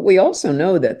workarounds are, but we also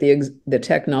know that the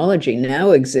technology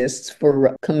now exists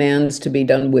for commands to be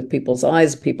done with people's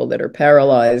eyes, people that are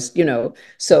paralyzed,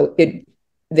 so it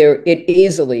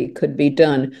easily could be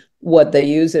done. What they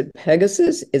use at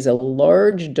Pegasus is a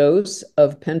large dose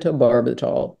of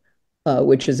pentobarbital,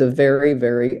 which is a very,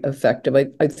 very effective.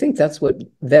 I think that's what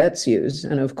vets use.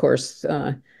 And of course,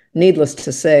 needless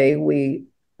to say, we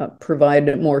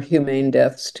provide more humane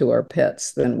deaths to our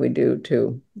pets than we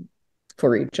do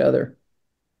for each other.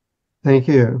 Thank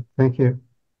you. Thank you.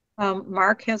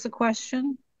 Mark has a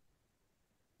question.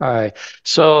 Hi.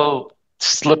 So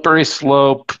slippery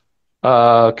slope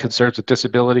concerns the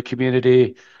disability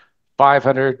community,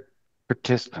 500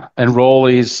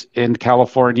 enrollees in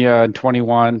California in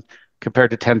 21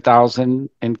 compared to 10,000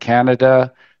 in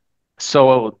Canada.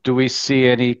 So do we see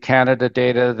any Canada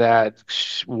data that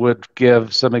would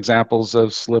give some examples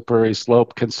of slippery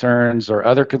slope concerns or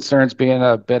other concerns being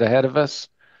a bit ahead of us?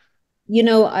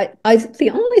 I the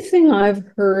only thing I've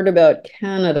heard about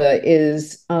Canada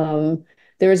is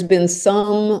there's been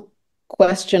some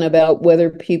question about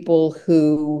whether people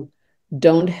who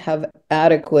don't have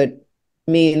adequate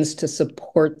means to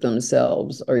support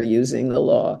themselves are using the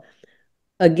law.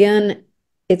 Again,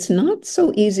 it's not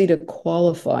so easy to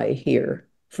qualify here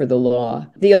for the law.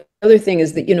 The other thing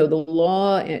is that, the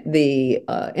law, the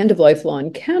end-of-life law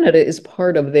in Canada is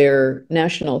part of their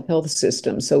national health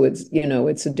system. So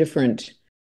it's a different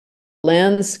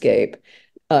landscape.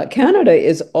 Canada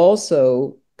is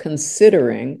also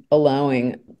considering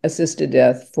allowing assisted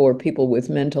death for people with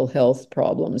mental health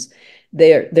problems.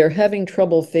 They're having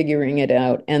trouble figuring it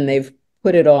out, and they've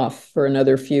put it off for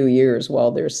another few years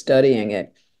while they're studying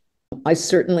it. I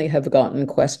certainly have gotten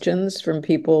questions from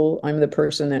people. I'm the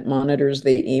person that monitors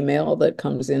the email that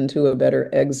comes into A Better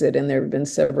Exit, and there have been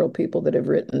several people that have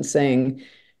written saying,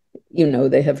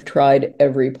 they have tried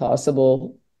every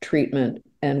possible treatment,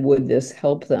 and would this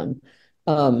help them?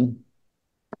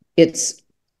 It's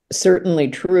certainly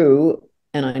true,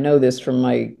 and I know this from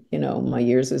my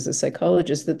years as a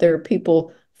psychologist, that there are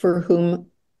people for whom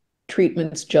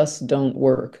treatments just don't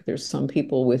work. There's some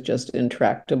people with just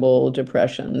intractable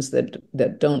depressions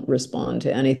that don't respond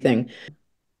to anything.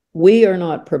 We are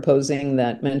not proposing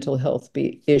that mental health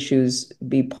issues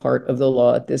be part of the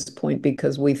law at this point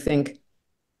because we think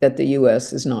that the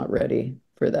US is not ready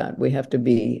for that. We have to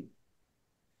be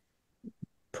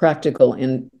practical,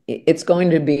 and it's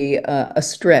going to be a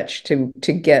stretch to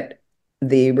get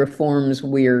the reforms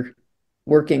we're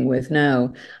working with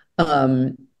now.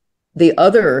 The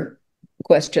other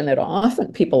question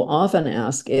that people often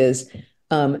ask is,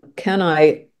 can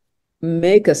I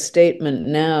make a statement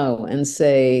now and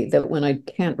say that when I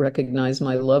can't recognize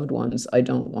my loved ones, I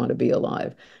don't want to be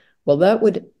alive? Well, that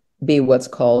would be what's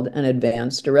called an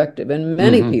advance directive, and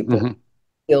many people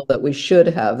feel that we should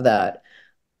have that.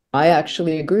 I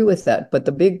actually agree with that, but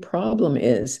the big problem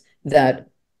is that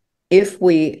if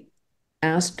we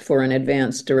asked for an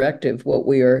advance directive, what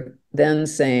we are then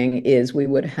saying is we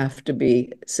would have to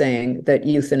be saying that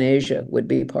euthanasia would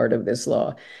be part of this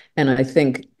law. And I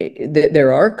think that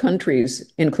there are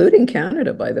countries, including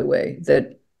Canada, by the way,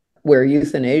 that where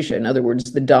euthanasia, in other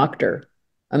words, the doctor,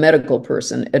 a medical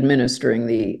person administering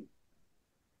the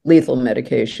lethal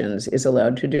medications, is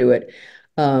allowed to do it.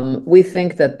 We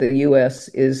think that the US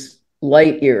is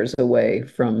light years away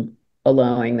from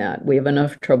allowing that. We have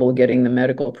enough trouble getting the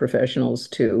medical professionals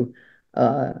to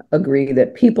agree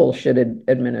that people should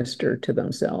administer to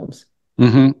themselves.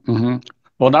 Well,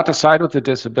 not to side with the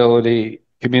disability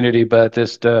community, but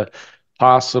just to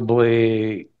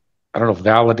possibly, I don't know if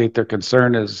validate their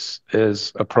concern is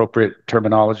appropriate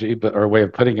terminology, but or way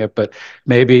of putting it, but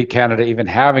maybe Canada even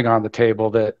having on the table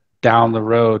that down the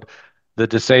road the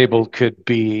disabled could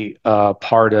be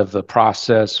part of the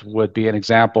process would be an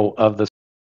example of the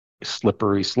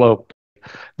slippery slope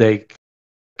they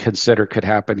consider could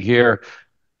happen here.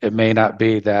 It may not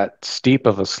be that steep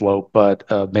of a slope, but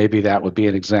maybe that would be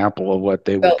an example of what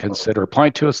they would consider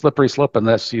point to a slippery slope,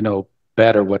 unless you know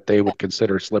better what they would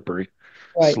consider slippery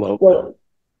slope. Well,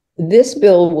 this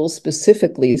bill will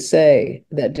specifically say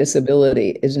that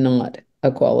disability is not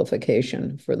a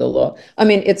qualification for the law. I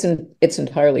mean, it's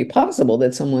entirely possible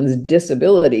that someone's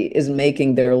disability is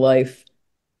making their life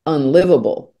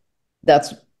unlivable.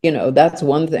 That's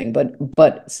one thing,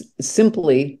 but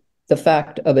simply the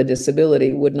fact of a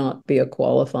disability would not be a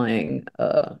qualifying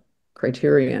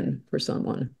criterion for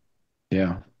someone.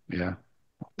 Yeah.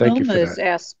 Thank you for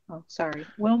that.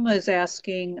 Wilma is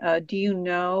asking, do you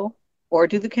know, or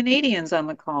do the Canadians on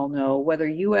the call know, whether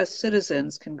U.S.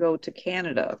 citizens can go to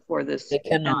Canada for this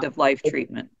end-of-life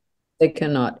treatment? They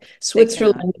cannot.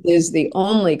 Switzerland is the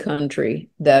only country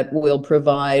that will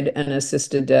provide an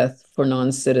assisted death for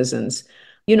non-citizens.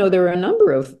 There are a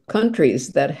number of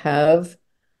countries that have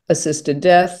assisted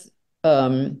death,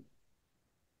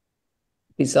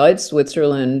 besides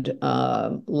Switzerland,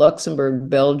 Luxembourg,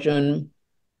 Belgium,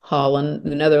 Holland,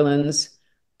 the Netherlands,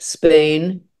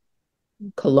 Spain,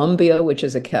 Colombia, which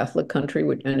is a Catholic country,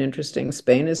 and interesting,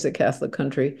 Spain is a Catholic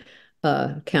country,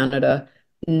 Canada.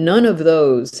 None of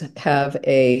those have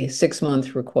a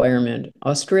 6-month requirement.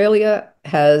 Australia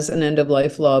has an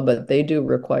end-of-life law, but they do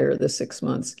require the 6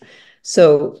 months.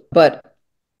 But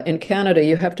in Canada,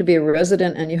 you have to be a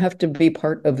resident and you have to be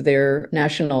part of their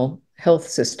national health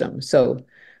system. So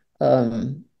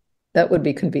that would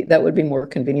be more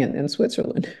convenient than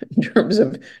Switzerland in terms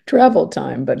of travel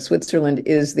time, but Switzerland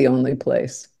is the only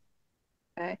place.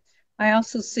 Okay. I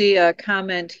also see a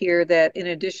comment here that in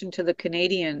addition to the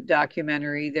Canadian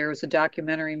documentary, there was a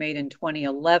documentary made in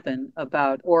 2011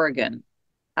 about Oregon,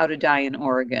 how to die in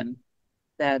Oregon,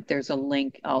 that there's a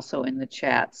link also in the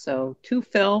chat. So 2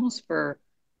 films for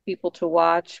people to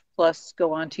watch, plus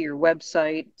go onto your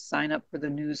website, sign up for the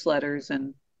newsletters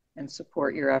and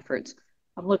support your efforts.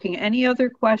 I'm looking. Any other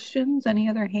questions? Any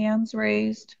other hands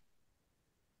raised?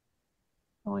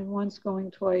 Going once,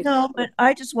 going twice. No, but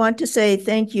I just want to say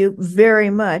thank you very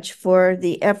much for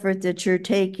the effort that you're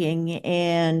taking,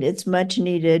 and it's much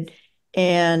needed.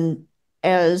 And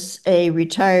as a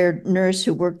retired nurse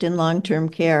who worked in long-term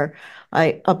care,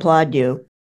 I applaud you.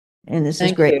 And this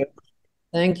is great. You.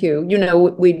 Thank you. You know,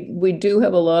 we do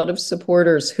have a lot of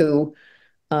supporters who,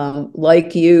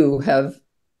 like you,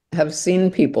 have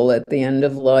seen people at the end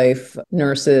of life,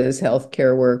 nurses,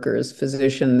 healthcare workers,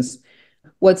 physicians.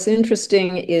 What's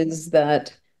interesting is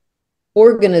that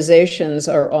organizations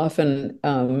are often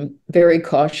very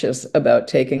cautious about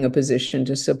taking a position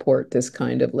to support this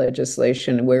kind of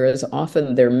legislation, whereas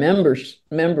often their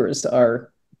members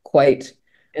are quite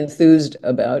enthused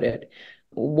about it.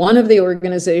 One of the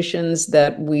organizations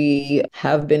that we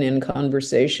have been in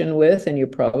conversation with, and you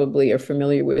probably are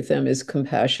familiar with them, is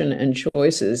Compassion and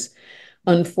Choices.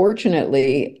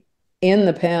 Unfortunately, in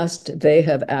the past, they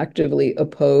have actively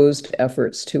opposed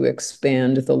efforts to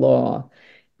expand the law.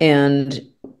 And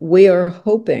we are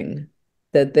hoping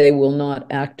that they will not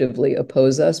actively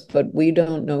oppose us, but we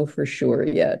don't know for sure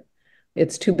yet.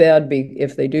 It's too bad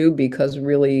if they do, because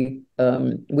really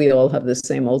we all have the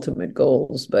same ultimate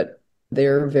goals, but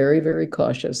they're very, very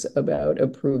cautious about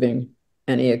approving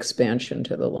any expansion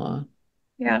to the law.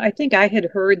 Yeah, I think I had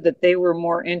heard that they were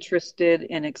more interested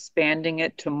in expanding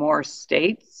it to more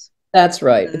states. That's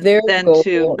right. Than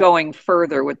to going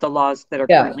further with the laws that are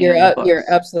currently on the books. You're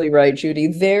absolutely right, Judy.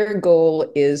 Their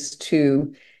goal is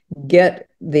to get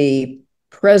the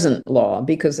present law,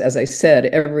 because as I said,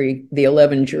 the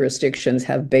 11 jurisdictions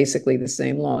have basically the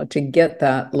same law, to get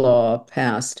that law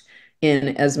passed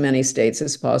in as many states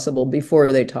as possible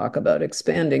before they talk about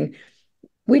expanding.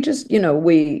 We just,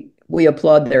 we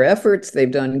applaud their efforts. They've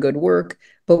done good work,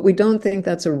 but we don't think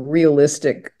that's a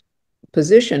realistic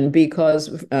position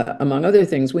because, among other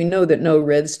things, we know that no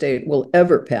red state will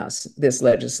ever pass this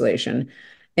legislation.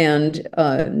 And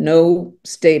no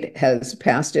state has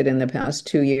passed it in the past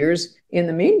 2 years. In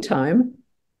the meantime,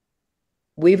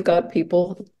 we've got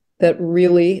people that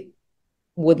really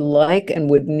would like and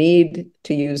would need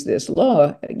to use this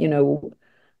law.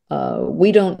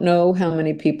 We don't know how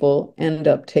many people end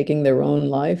up taking their own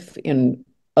life in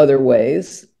other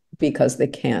ways because they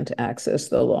can't access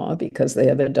the law, because they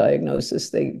have a diagnosis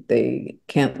they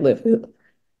can't live with.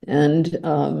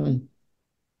 And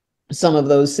some of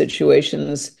those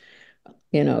situations,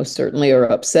 certainly are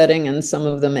upsetting, and some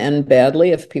of them end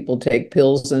badly if people take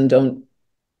pills and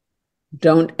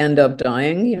don't end up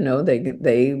dying.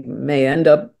 They may end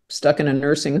up stuck in a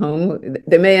nursing home.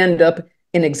 They may end up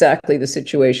in exactly the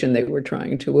situation they were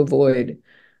trying to avoid.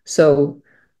 So,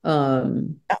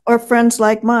 or friends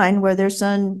like mine, where their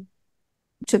son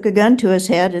took a gun to his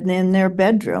head and in their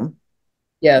bedroom.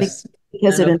 Yes.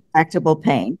 Because of intractable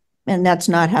pain. And that's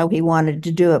not how he wanted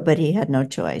to do it, but he had no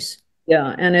choice.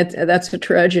 Yeah, and that's a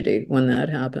tragedy when that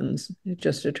happens. It's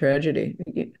just a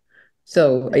tragedy.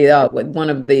 So yeah, one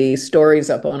of the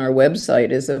stories up on our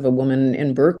website is of a woman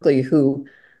in Berkeley who,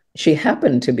 she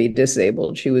happened to be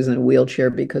disabled. She was in a wheelchair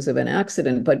because of an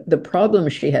accident, but the problem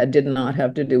she had did not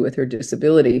have to do with her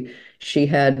disability. She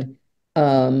had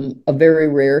a very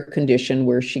rare condition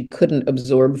where she couldn't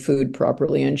absorb food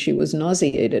properly, and she was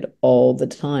nauseated all the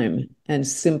time and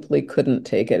simply couldn't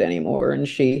take it anymore. And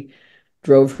she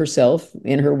drove herself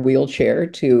in her wheelchair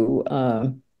to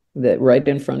right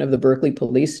in front of the Berkeley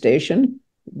police station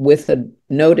with a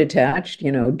note attached,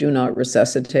 do not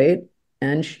resuscitate,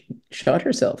 and shot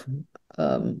herself.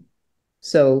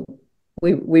 So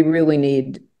we really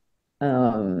need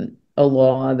a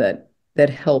law that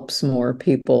helps more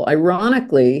people.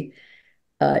 Ironically,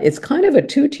 it's kind of a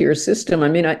two-tier system. I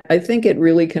mean, I think it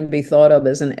really can be thought of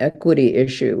as an equity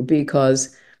issue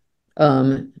because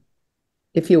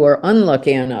if you are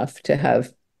unlucky enough to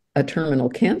have a terminal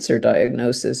cancer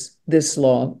diagnosis, this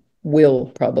law will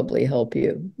probably help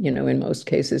you. In most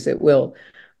cases it will.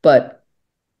 But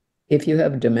if you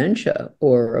have dementia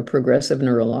or a progressive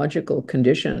neurological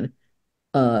condition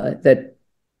that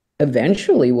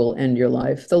eventually will end your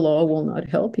life, the law will not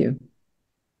help you.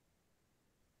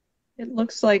 It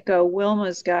looks like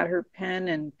Wilma's got her pen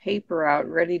and paper out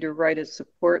ready to write a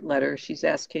support letter. She's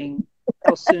asking,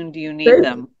 how soon do you need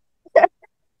them?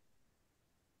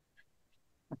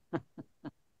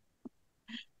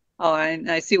 Oh, and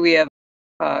I see we have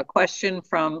a question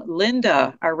from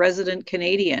Linda, our resident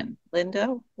Canadian.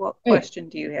 Linda, what question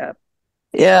do you have?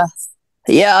 Yeah,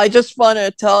 I just want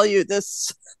to tell you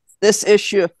this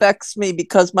issue affects me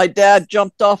because my dad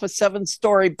jumped off a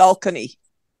 7-story balcony.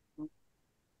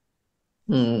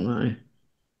 Oh my.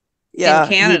 Yeah. In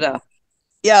Canada.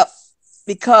 Yeah,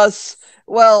 because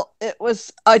Well,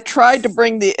 I tried to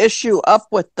bring the issue up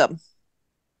with them,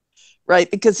 right?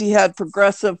 Because he had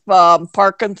progressive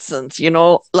Parkinson's,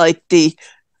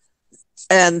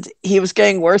 and he was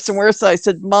getting worse and worse. I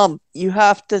said, Mom, you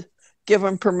have to give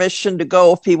him permission to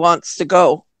go if he wants to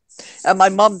go. And my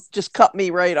mom just cut me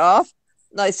right off.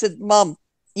 And I said, Mom,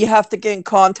 you have to get in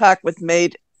contact with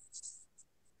MAID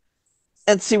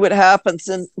and see what happens.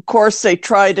 And of course, they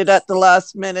tried it at the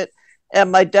last minute, and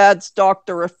my dad's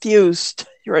doctor refused.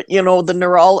 The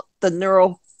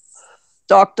neuro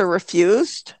doctor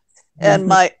refused,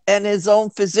 and his own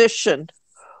physician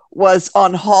was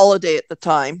on holiday at the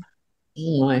time.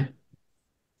 Oh my.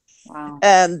 Wow.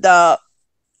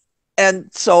 And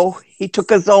so he took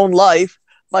his own life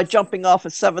by jumping off a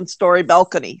 7-story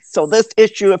balcony. So this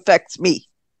issue affects me.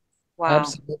 Wow.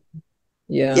 Absolutely.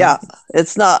 Yeah. Yeah,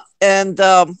 it's not. And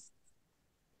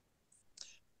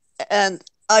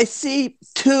I see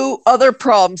 2 other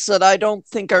problems that I don't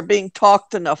think are being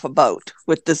talked enough about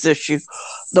with this issue.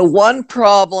 The one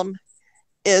problem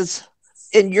is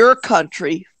in your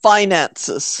country,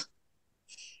 finances.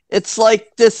 It's like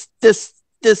this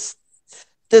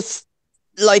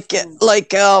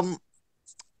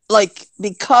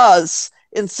because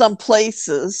in some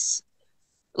places,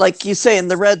 like you say in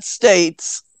the red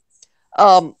states,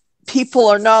 people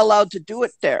are not allowed to do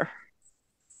it there,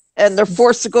 and they're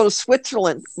forced to go to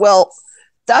Switzerland. Well,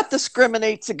 that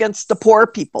discriminates against the poor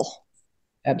people.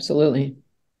 Absolutely.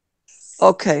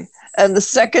 Okay. And the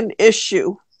second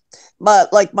issue,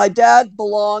 my dad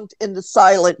belonged in the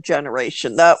silent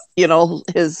generation. That,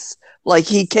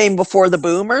 he came before the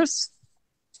boomers.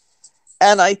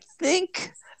 And I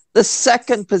think the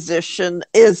second position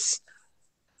is,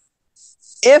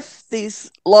 if these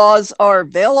laws are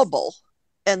available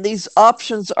and these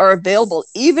options are available,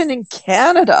 even in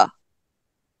Canada,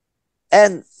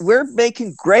 and we're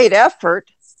making great effort,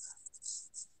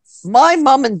 my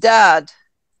mom and dad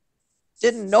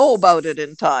didn't know about it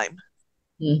in time.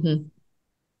 Mm-hmm.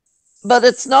 But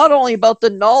it's not only about the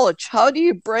knowledge. How do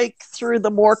you break through the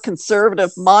more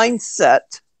conservative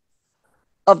mindset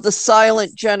of the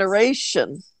silent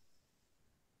generation?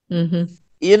 Mm-hmm.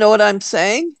 You know what I'm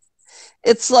saying?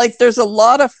 It's like there's a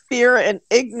lot of fear and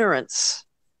ignorance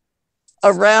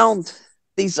around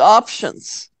these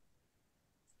options.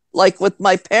 Like with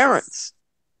my parents,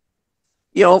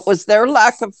 it was their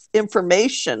lack of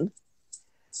information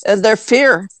and their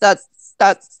fear that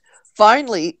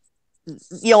finally,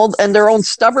 and their own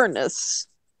stubbornness,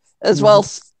 as well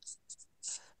as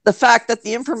the fact that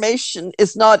the information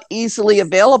is not easily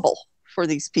available for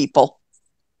these people.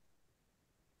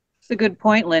 It's a good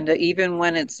point, Linda. Even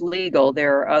when it's legal,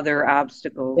 there are other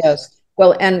obstacles. Yes.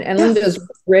 Well, and Linda's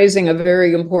raising a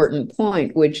very important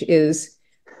point, which is,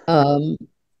 and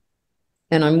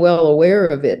I'm well aware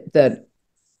of it, that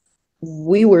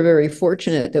we were very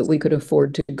fortunate that we could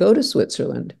afford to go to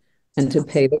Switzerland and to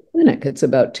pay the clinic. It's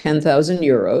about 10,000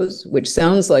 euros, which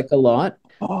sounds like a lot.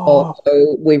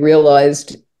 Although we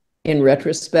realized in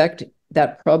retrospect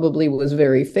that probably was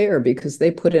very fair, because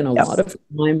they put in a lot of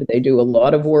time. They do a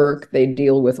lot of work. They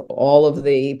deal with all of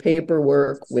the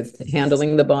paperwork, with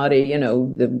handling the body.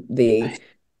 The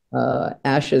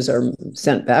ashes are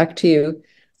sent back to you.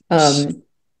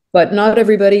 But not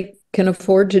everybody can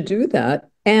afford to do that.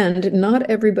 And not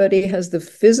everybody has the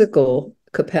physical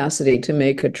capacity to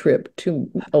make a trip.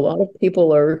 A lot of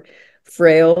people are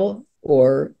frail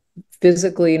or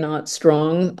physically not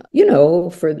strong.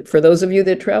 For those of you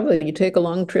that travel, you take a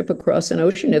long trip across an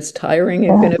ocean, it's tiring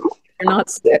even if you're not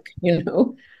sick,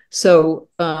 So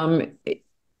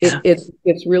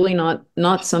it's really not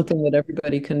something that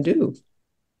everybody can do.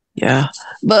 Yeah.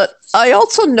 But I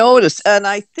also noticed, and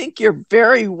I think you're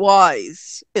very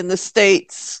wise in the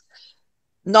States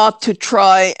not to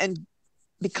try and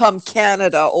become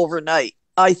Canada overnight.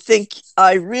 I think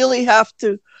I really have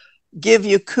to give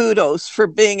you kudos for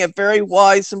being a very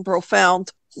wise and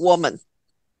profound woman.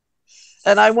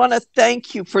 And I want to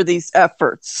thank you for these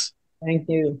efforts. Thank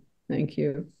you. Thank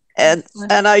you. And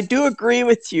I do agree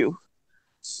with you.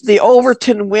 The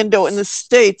Overton window in the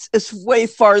States is way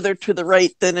farther to the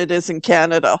right than it is in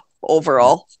Canada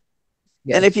overall.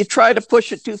 Yes. And if you try to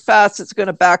push it too fast, it's going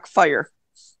to backfire.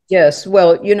 Yes.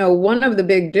 Well, one of the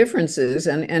big differences,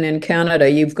 and in Canada,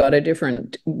 you've got a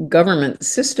different government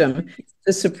system.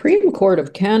 The Supreme Court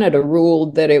of Canada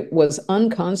ruled that it was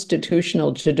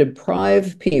unconstitutional to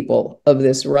deprive people of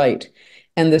this right.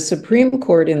 And the Supreme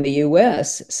Court in the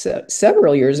US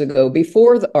several years ago,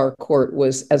 before our court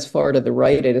was as far to the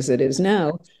right as it is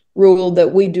now, ruled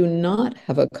that we do not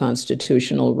have a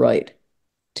constitutional right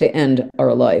to end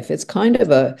our life. It's kind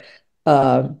of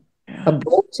a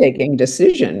breathtaking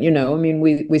decision. I mean,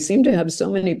 we seem to have so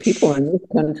many people in this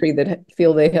country that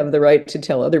feel they have the right to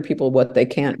tell other people what they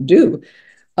can't do.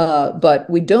 But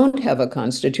we don't have a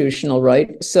constitutional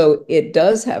right. So it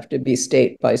does have to be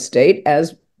state by state,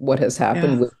 as what has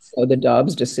happened with the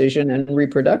Dobbs decision and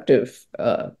reproductive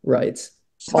rights.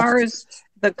 As far as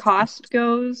the cost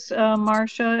goes,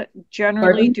 Marcia,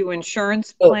 generally Pardon? do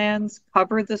insurance plans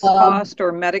cover this cost,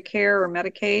 or Medicare or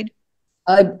Medicaid?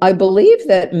 I believe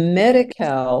that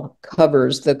Medi-Cal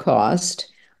covers the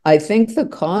cost. I think the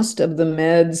cost of the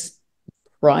meds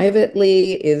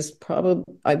privately is probably,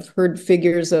 I've heard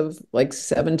figures of like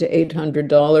 $700 to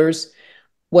 $800.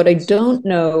 What I don't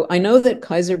know, I know that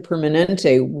Kaiser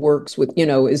Permanente works with,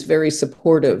 is very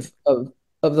supportive of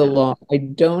the law.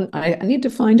 I need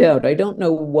to find out. I don't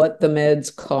know what the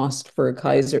meds cost for a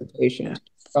Kaiser patient.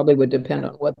 Probably would depend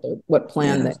on what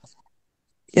plan they.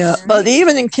 Yeah, but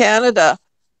even in Canada,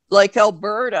 like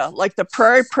Alberta, like the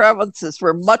prairie provinces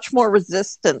were much more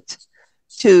resistant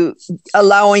to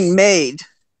allowing MAID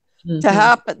to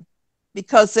happen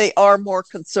because they are more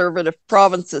conservative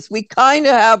provinces. We kind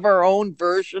of have our own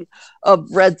version of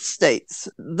red states,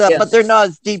 but they're not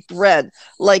as deep red.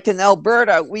 Like in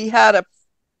Alberta, we had a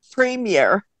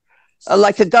premier,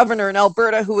 like a governor in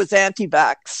Alberta who was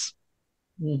anti-vax.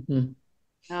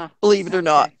 Believe it or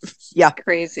not. Yeah.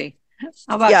 Crazy.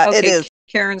 How about, it is.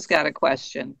 Karen's got a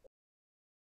question.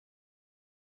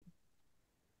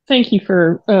 Thank you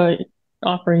for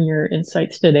offering your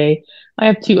insights today. I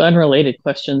have two unrelated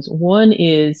questions. One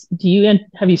is,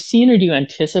 have you seen or do you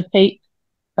anticipate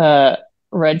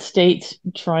red states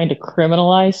trying to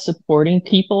criminalize supporting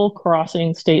people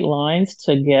crossing state lines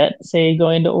to get, say,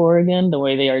 going to Oregon the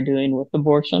way they are doing with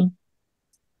abortion?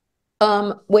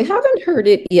 We haven't heard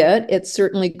it yet. It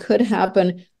certainly could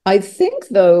happen. I think,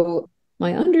 though,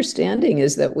 my understanding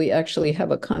is that we actually have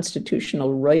a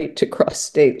constitutional right to cross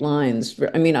state lines.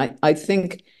 I mean, I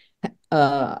think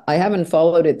I haven't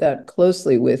followed it that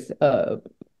closely with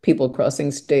people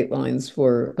crossing state lines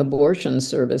for abortion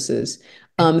services.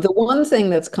 The one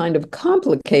thing that's kind of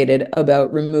complicated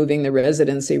about removing the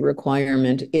residency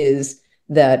requirement is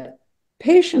that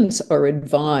patients are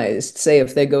advised, say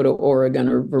if they go to Oregon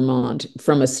or Vermont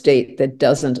from a state that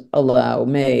doesn't allow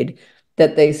MAID,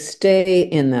 that they stay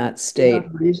in that state,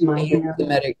 use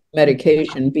the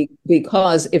medication,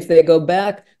 because if they go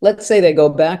back, let's say they go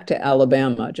back to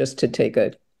Alabama, just to take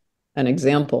an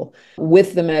example,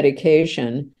 with the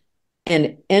medication,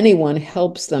 and anyone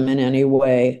helps them in any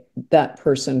way, that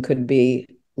person could be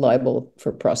liable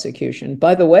for prosecution.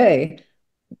 By the way,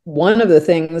 one of the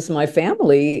things my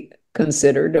family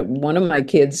considered, one of my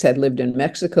kids had lived in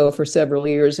Mexico for several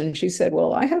years, and she said,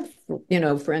 well, I have,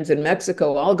 friends in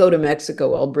Mexico. I'll go to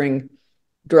Mexico. I'll bring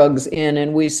drugs in.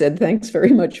 And we said, thanks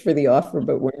very much for the offer,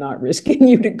 but we're not risking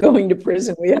you to going to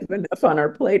prison. We have enough on our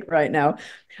plate right now.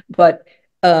 But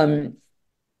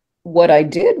what I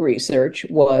did research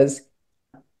was,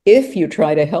 if you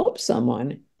try to help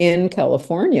someone in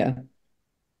California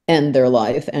end their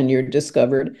life and you're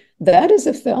discovered, that is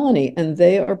a felony and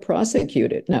they are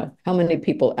prosecuted. Now, how many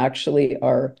people actually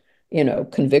are,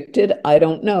 convicted? I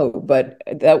don't know, but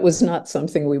that was not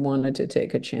something we wanted to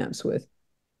take a chance with.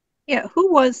 Yeah,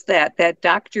 who was that? That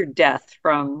Dr. Death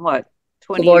from what,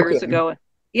 20 Kevorkian. Years ago?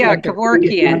 Yeah,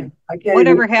 Kevorkian.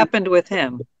 Whatever happened with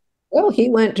him? Well, he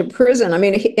went to prison. I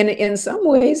mean, in some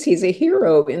ways, he's a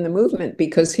hero in the movement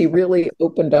because he really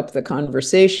opened up the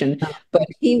conversation, but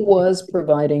he was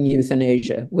providing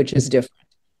euthanasia, which is different.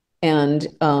 And,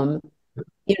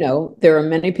 there are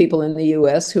many people in the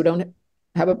US who don't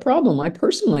have a problem. I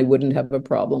personally wouldn't have a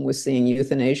problem with seeing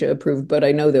euthanasia approved, but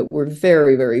I know that we're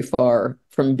very, very far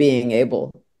from being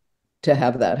able to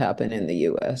have that happen in the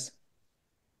US.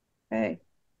 Okay.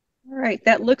 All right.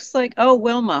 That looks like,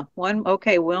 Wilma.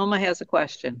 Wilma has a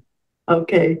question.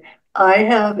 Okay.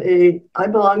 I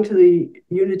belong to the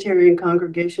Unitarian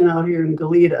congregation out here in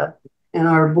Goleta, and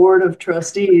our board of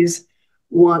trustees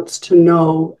wants to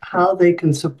know how they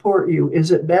can support you.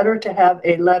 Is it better to have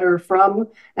a letter from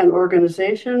an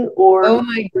organization, or oh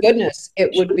my goodness, it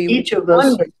would be each of us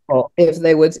wonderful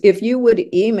if you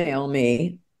would email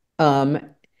me,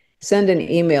 send an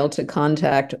email to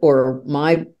contact, or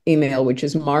my email, which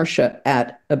is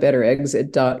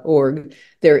marcia@abetterexit.org.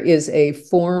 There is a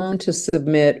form to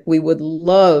submit. We would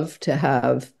love to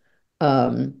have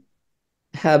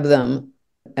them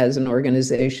as an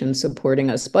organization supporting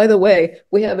us. By the way,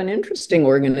 we have an interesting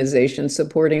organization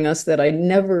supporting us that I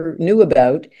never knew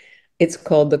about. It's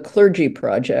called the Clergy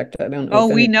Project. I don't know.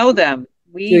 We know them.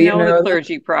 We know the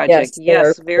Clergy Project.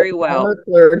 Yes, very well.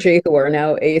 Clergy who are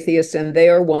now atheists, and they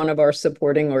are one of our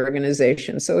supporting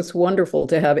organizations. So it's wonderful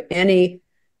to have any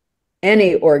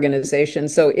any organization.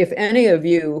 So if any of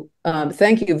you,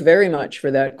 thank you very much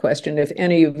for that question. If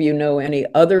any of you know any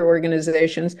other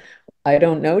organizations, I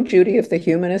don't know, Judy, if the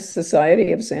Humanist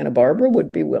Society of Santa Barbara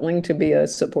would be willing to be a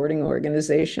supporting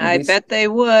organization. I bet they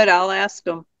would. I'll ask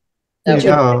them.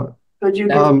 Yeah.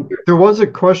 There was a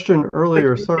question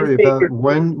earlier, sorry, about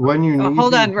when you need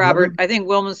hold on, Robert. letters. I think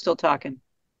Wilma's still talking.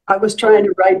 I was trying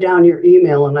to write down your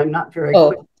email and I'm not very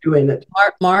quick doing it.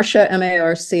 Marcia,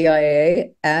 Marcia,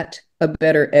 at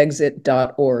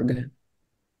abetterexit.org.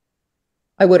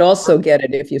 I would also get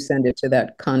it if you send it to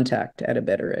that contact at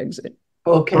abetterexit.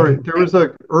 Okay. Sorry, there was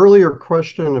an earlier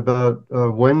question about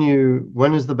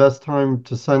when is the best time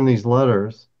to send these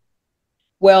letters?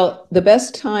 Well, the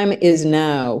best time is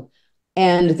now.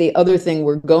 And the other thing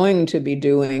we're going to be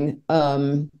doing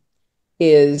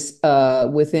is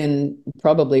within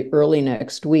probably early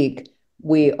next week,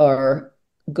 we are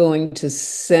going to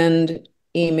send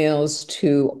emails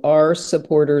to our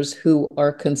supporters who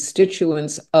are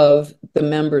constituents of the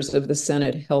members of the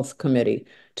Senate Health Committee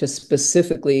to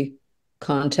specifically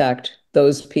contact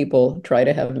those people, try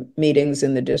to have meetings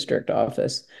in the district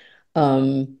office.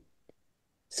 And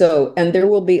there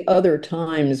will be other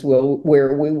times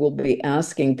where we will be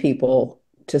asking people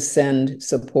to send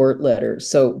support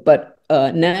letters. But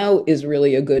now is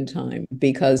really a good time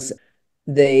because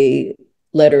the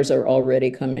letters are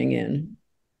already coming in.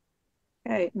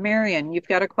 Okay, Marion, you've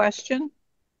got a question?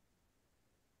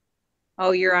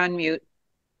 Oh, you're on mute.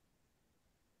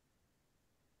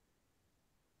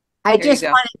 I just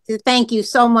wanted to thank you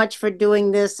so much for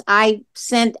doing this. I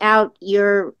sent out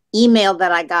your email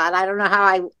that I got. I don't know how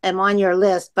I am on your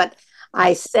list, but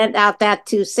I sent out that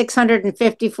to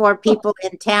 654 people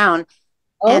in town.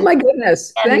 Oh my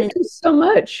goodness. Thank you so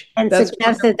much. And that's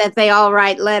suggested wonderful. That they all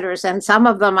write letters. And some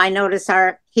of them I notice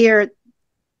are here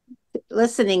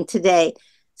listening today.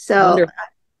 So wonderful.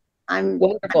 I'm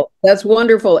wonderful. That's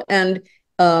wonderful. And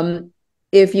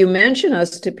if you mention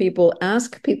us to people,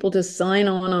 ask people to sign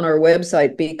on our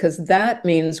website, because that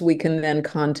means we can then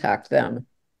contact them.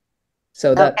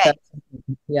 So that's,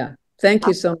 yeah. Thank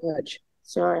you so much.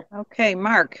 Sure. Okay,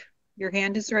 Mark, your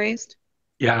hand is raised.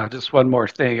 Yeah, just one more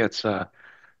thing. It's a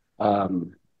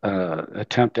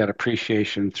attempt at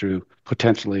appreciation through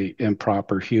potentially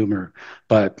improper humor,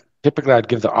 but typically I'd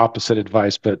give the opposite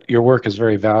advice, but your work is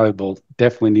very valuable,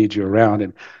 definitely need you around,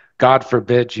 and God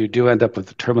forbid you do end up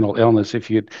with a terminal illness if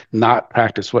you not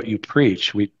practice what you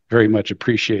preach. We very much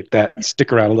appreciate that.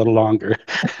 Stick around a little longer.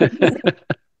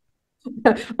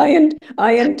 I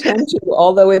intend to,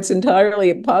 although it's entirely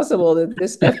impossible that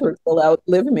this effort will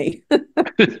outlive me.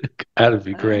 That'd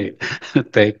be great.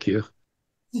 Thank you.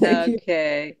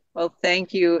 Okay. Well,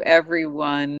 thank you,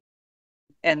 everyone.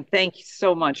 And thank you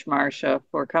so much, Marcia,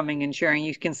 for coming and sharing.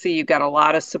 You can see you've got a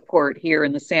lot of support here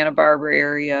in the Santa Barbara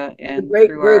area. And great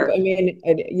group. I mean,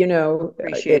 you know,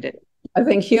 appreciate it. I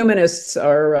think humanists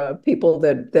are people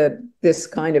that this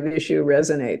kind of issue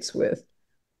resonates with.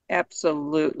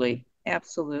 Absolutely.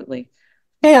 Absolutely.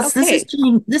 Yes, okay.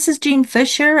 This is Jean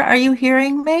Fisher. Are you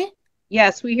hearing me?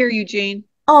 Yes, we hear you, Jean.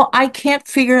 Oh, I can't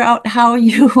figure out how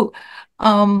you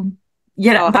how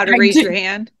to raise your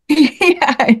hand?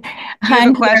 Yeah. Do you have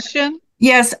a question?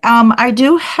 Yes, I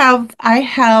do have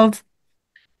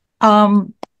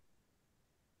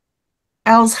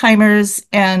Alzheimer's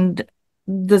and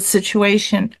the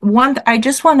situation. I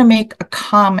just want to make a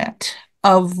comment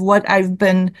of what I've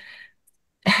been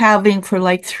having for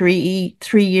like three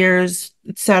years,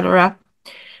 etc.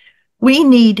 We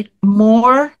need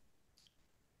more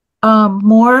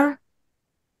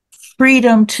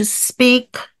freedom to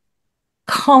speak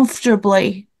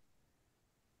comfortably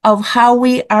of how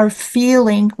we are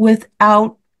feeling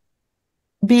without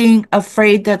being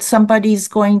afraid that somebody's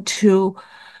going to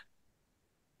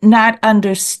not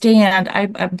understand.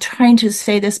 I'm trying to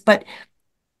say this, but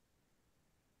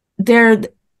there's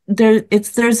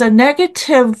a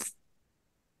negative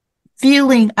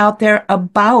feeling out there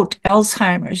about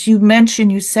Alzheimer's.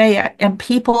 You say it, and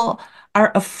people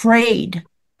are afraid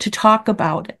to talk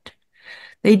about it.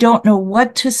 They don't know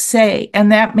what to say,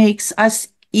 and that makes us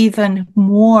even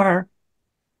more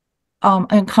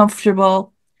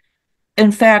uncomfortable.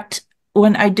 In fact,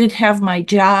 when I did have my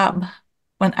job,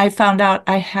 when I found out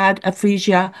I had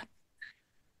aphasia,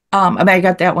 I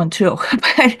got that one too.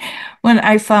 But when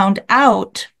I found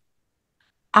out,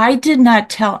 I did not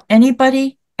tell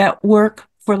anybody at work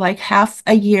for like half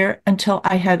a year until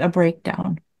I had a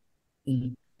breakdown.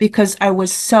 Mm-hmm. Because I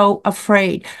was so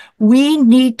afraid. We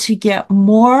need to get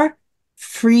more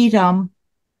freedom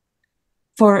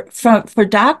for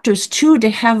doctors too,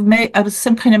 to have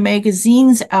some kind of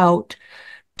magazines out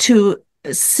to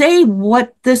say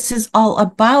what this is all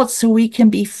about so we can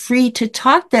be free to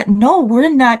talk that no,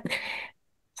 we're not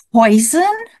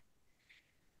poison.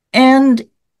 And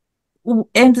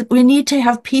we need to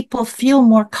have people feel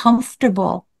more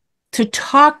comfortable to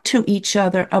talk to each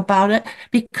other about it,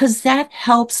 because that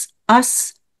helps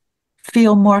us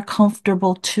feel more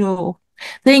comfortable too.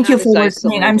 Thank you Not for as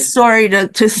listening. I'm isolated. sorry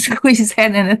to squeeze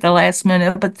that in at the last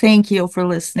minute, but thank you for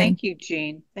listening. Thank you,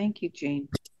 Jean. Thank you, Jean.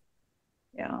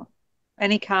 Yeah.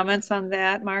 Any comments on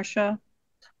that, Marcia?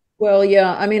 Well,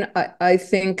 yeah, I mean, I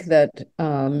think that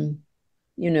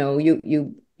you know,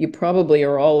 you probably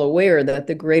are all aware that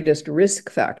the greatest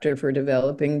risk factor for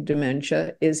developing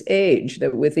dementia is age,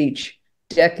 that with each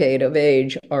decade of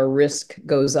age, our risk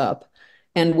goes up.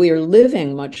 And we are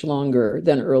living much longer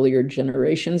than earlier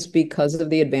generations because of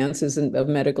the advances of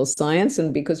medical science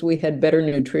and because we had better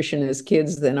nutrition as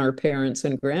kids than our parents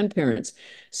and grandparents.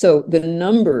 So the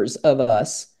numbers of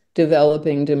us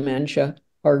developing dementia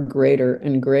are greater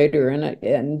and greater.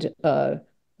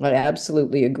 I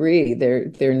absolutely agree.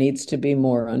 There needs to be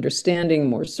more understanding,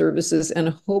 more services, and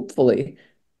hopefully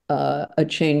a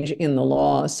change in the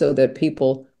law so that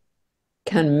people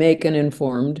can make an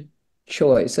informed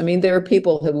choice. I mean, there are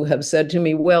people who have said to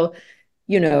me, well,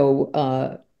 you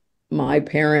know, my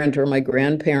parent or my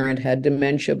grandparent had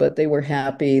dementia, but they were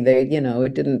happy. They, you know,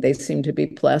 it didn't, they seemed to be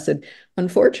placid.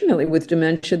 Unfortunately, with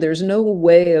dementia, there's no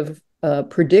way of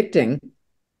predicting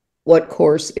what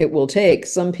course it will take.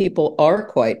 Some people are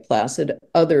quite placid,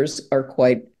 others are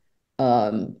quite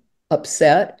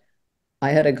upset. I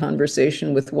had a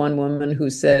conversation with one woman who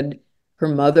said her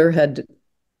mother had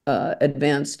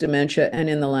advanced dementia, and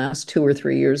in the last 2 or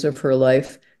 3 years of her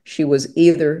life, she was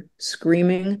either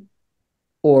screaming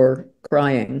or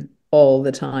crying all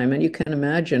the time. And you can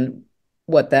imagine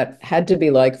what that had to be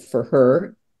like for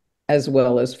her as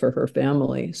well as for her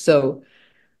family. So,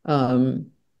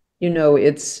 you know,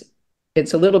 it's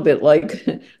a little bit like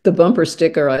the bumper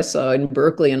sticker I saw in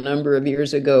Berkeley a number of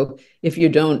years ago. If you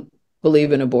don't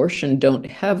believe in abortion, don't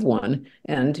have one.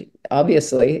 And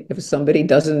obviously, if somebody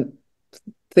doesn't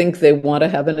think they want to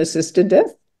have an assisted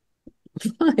death,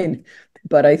 fine.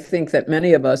 But I think that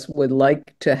many of us would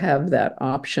like to have that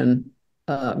option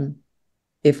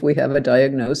if we have a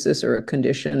diagnosis or a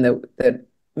condition that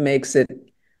makes it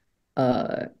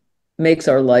makes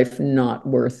our life not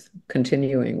worth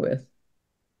continuing with.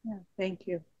 Yeah, thank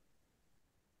you.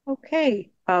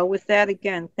 Okay, with that,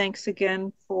 again, thanks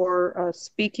again for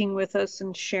speaking with us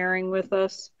and sharing with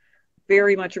us.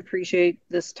 Very much appreciate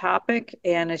this topic.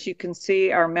 And as you can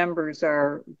see, our members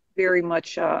are very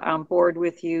much on board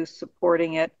with you,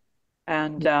 supporting it.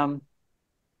 And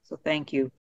so thank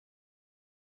you.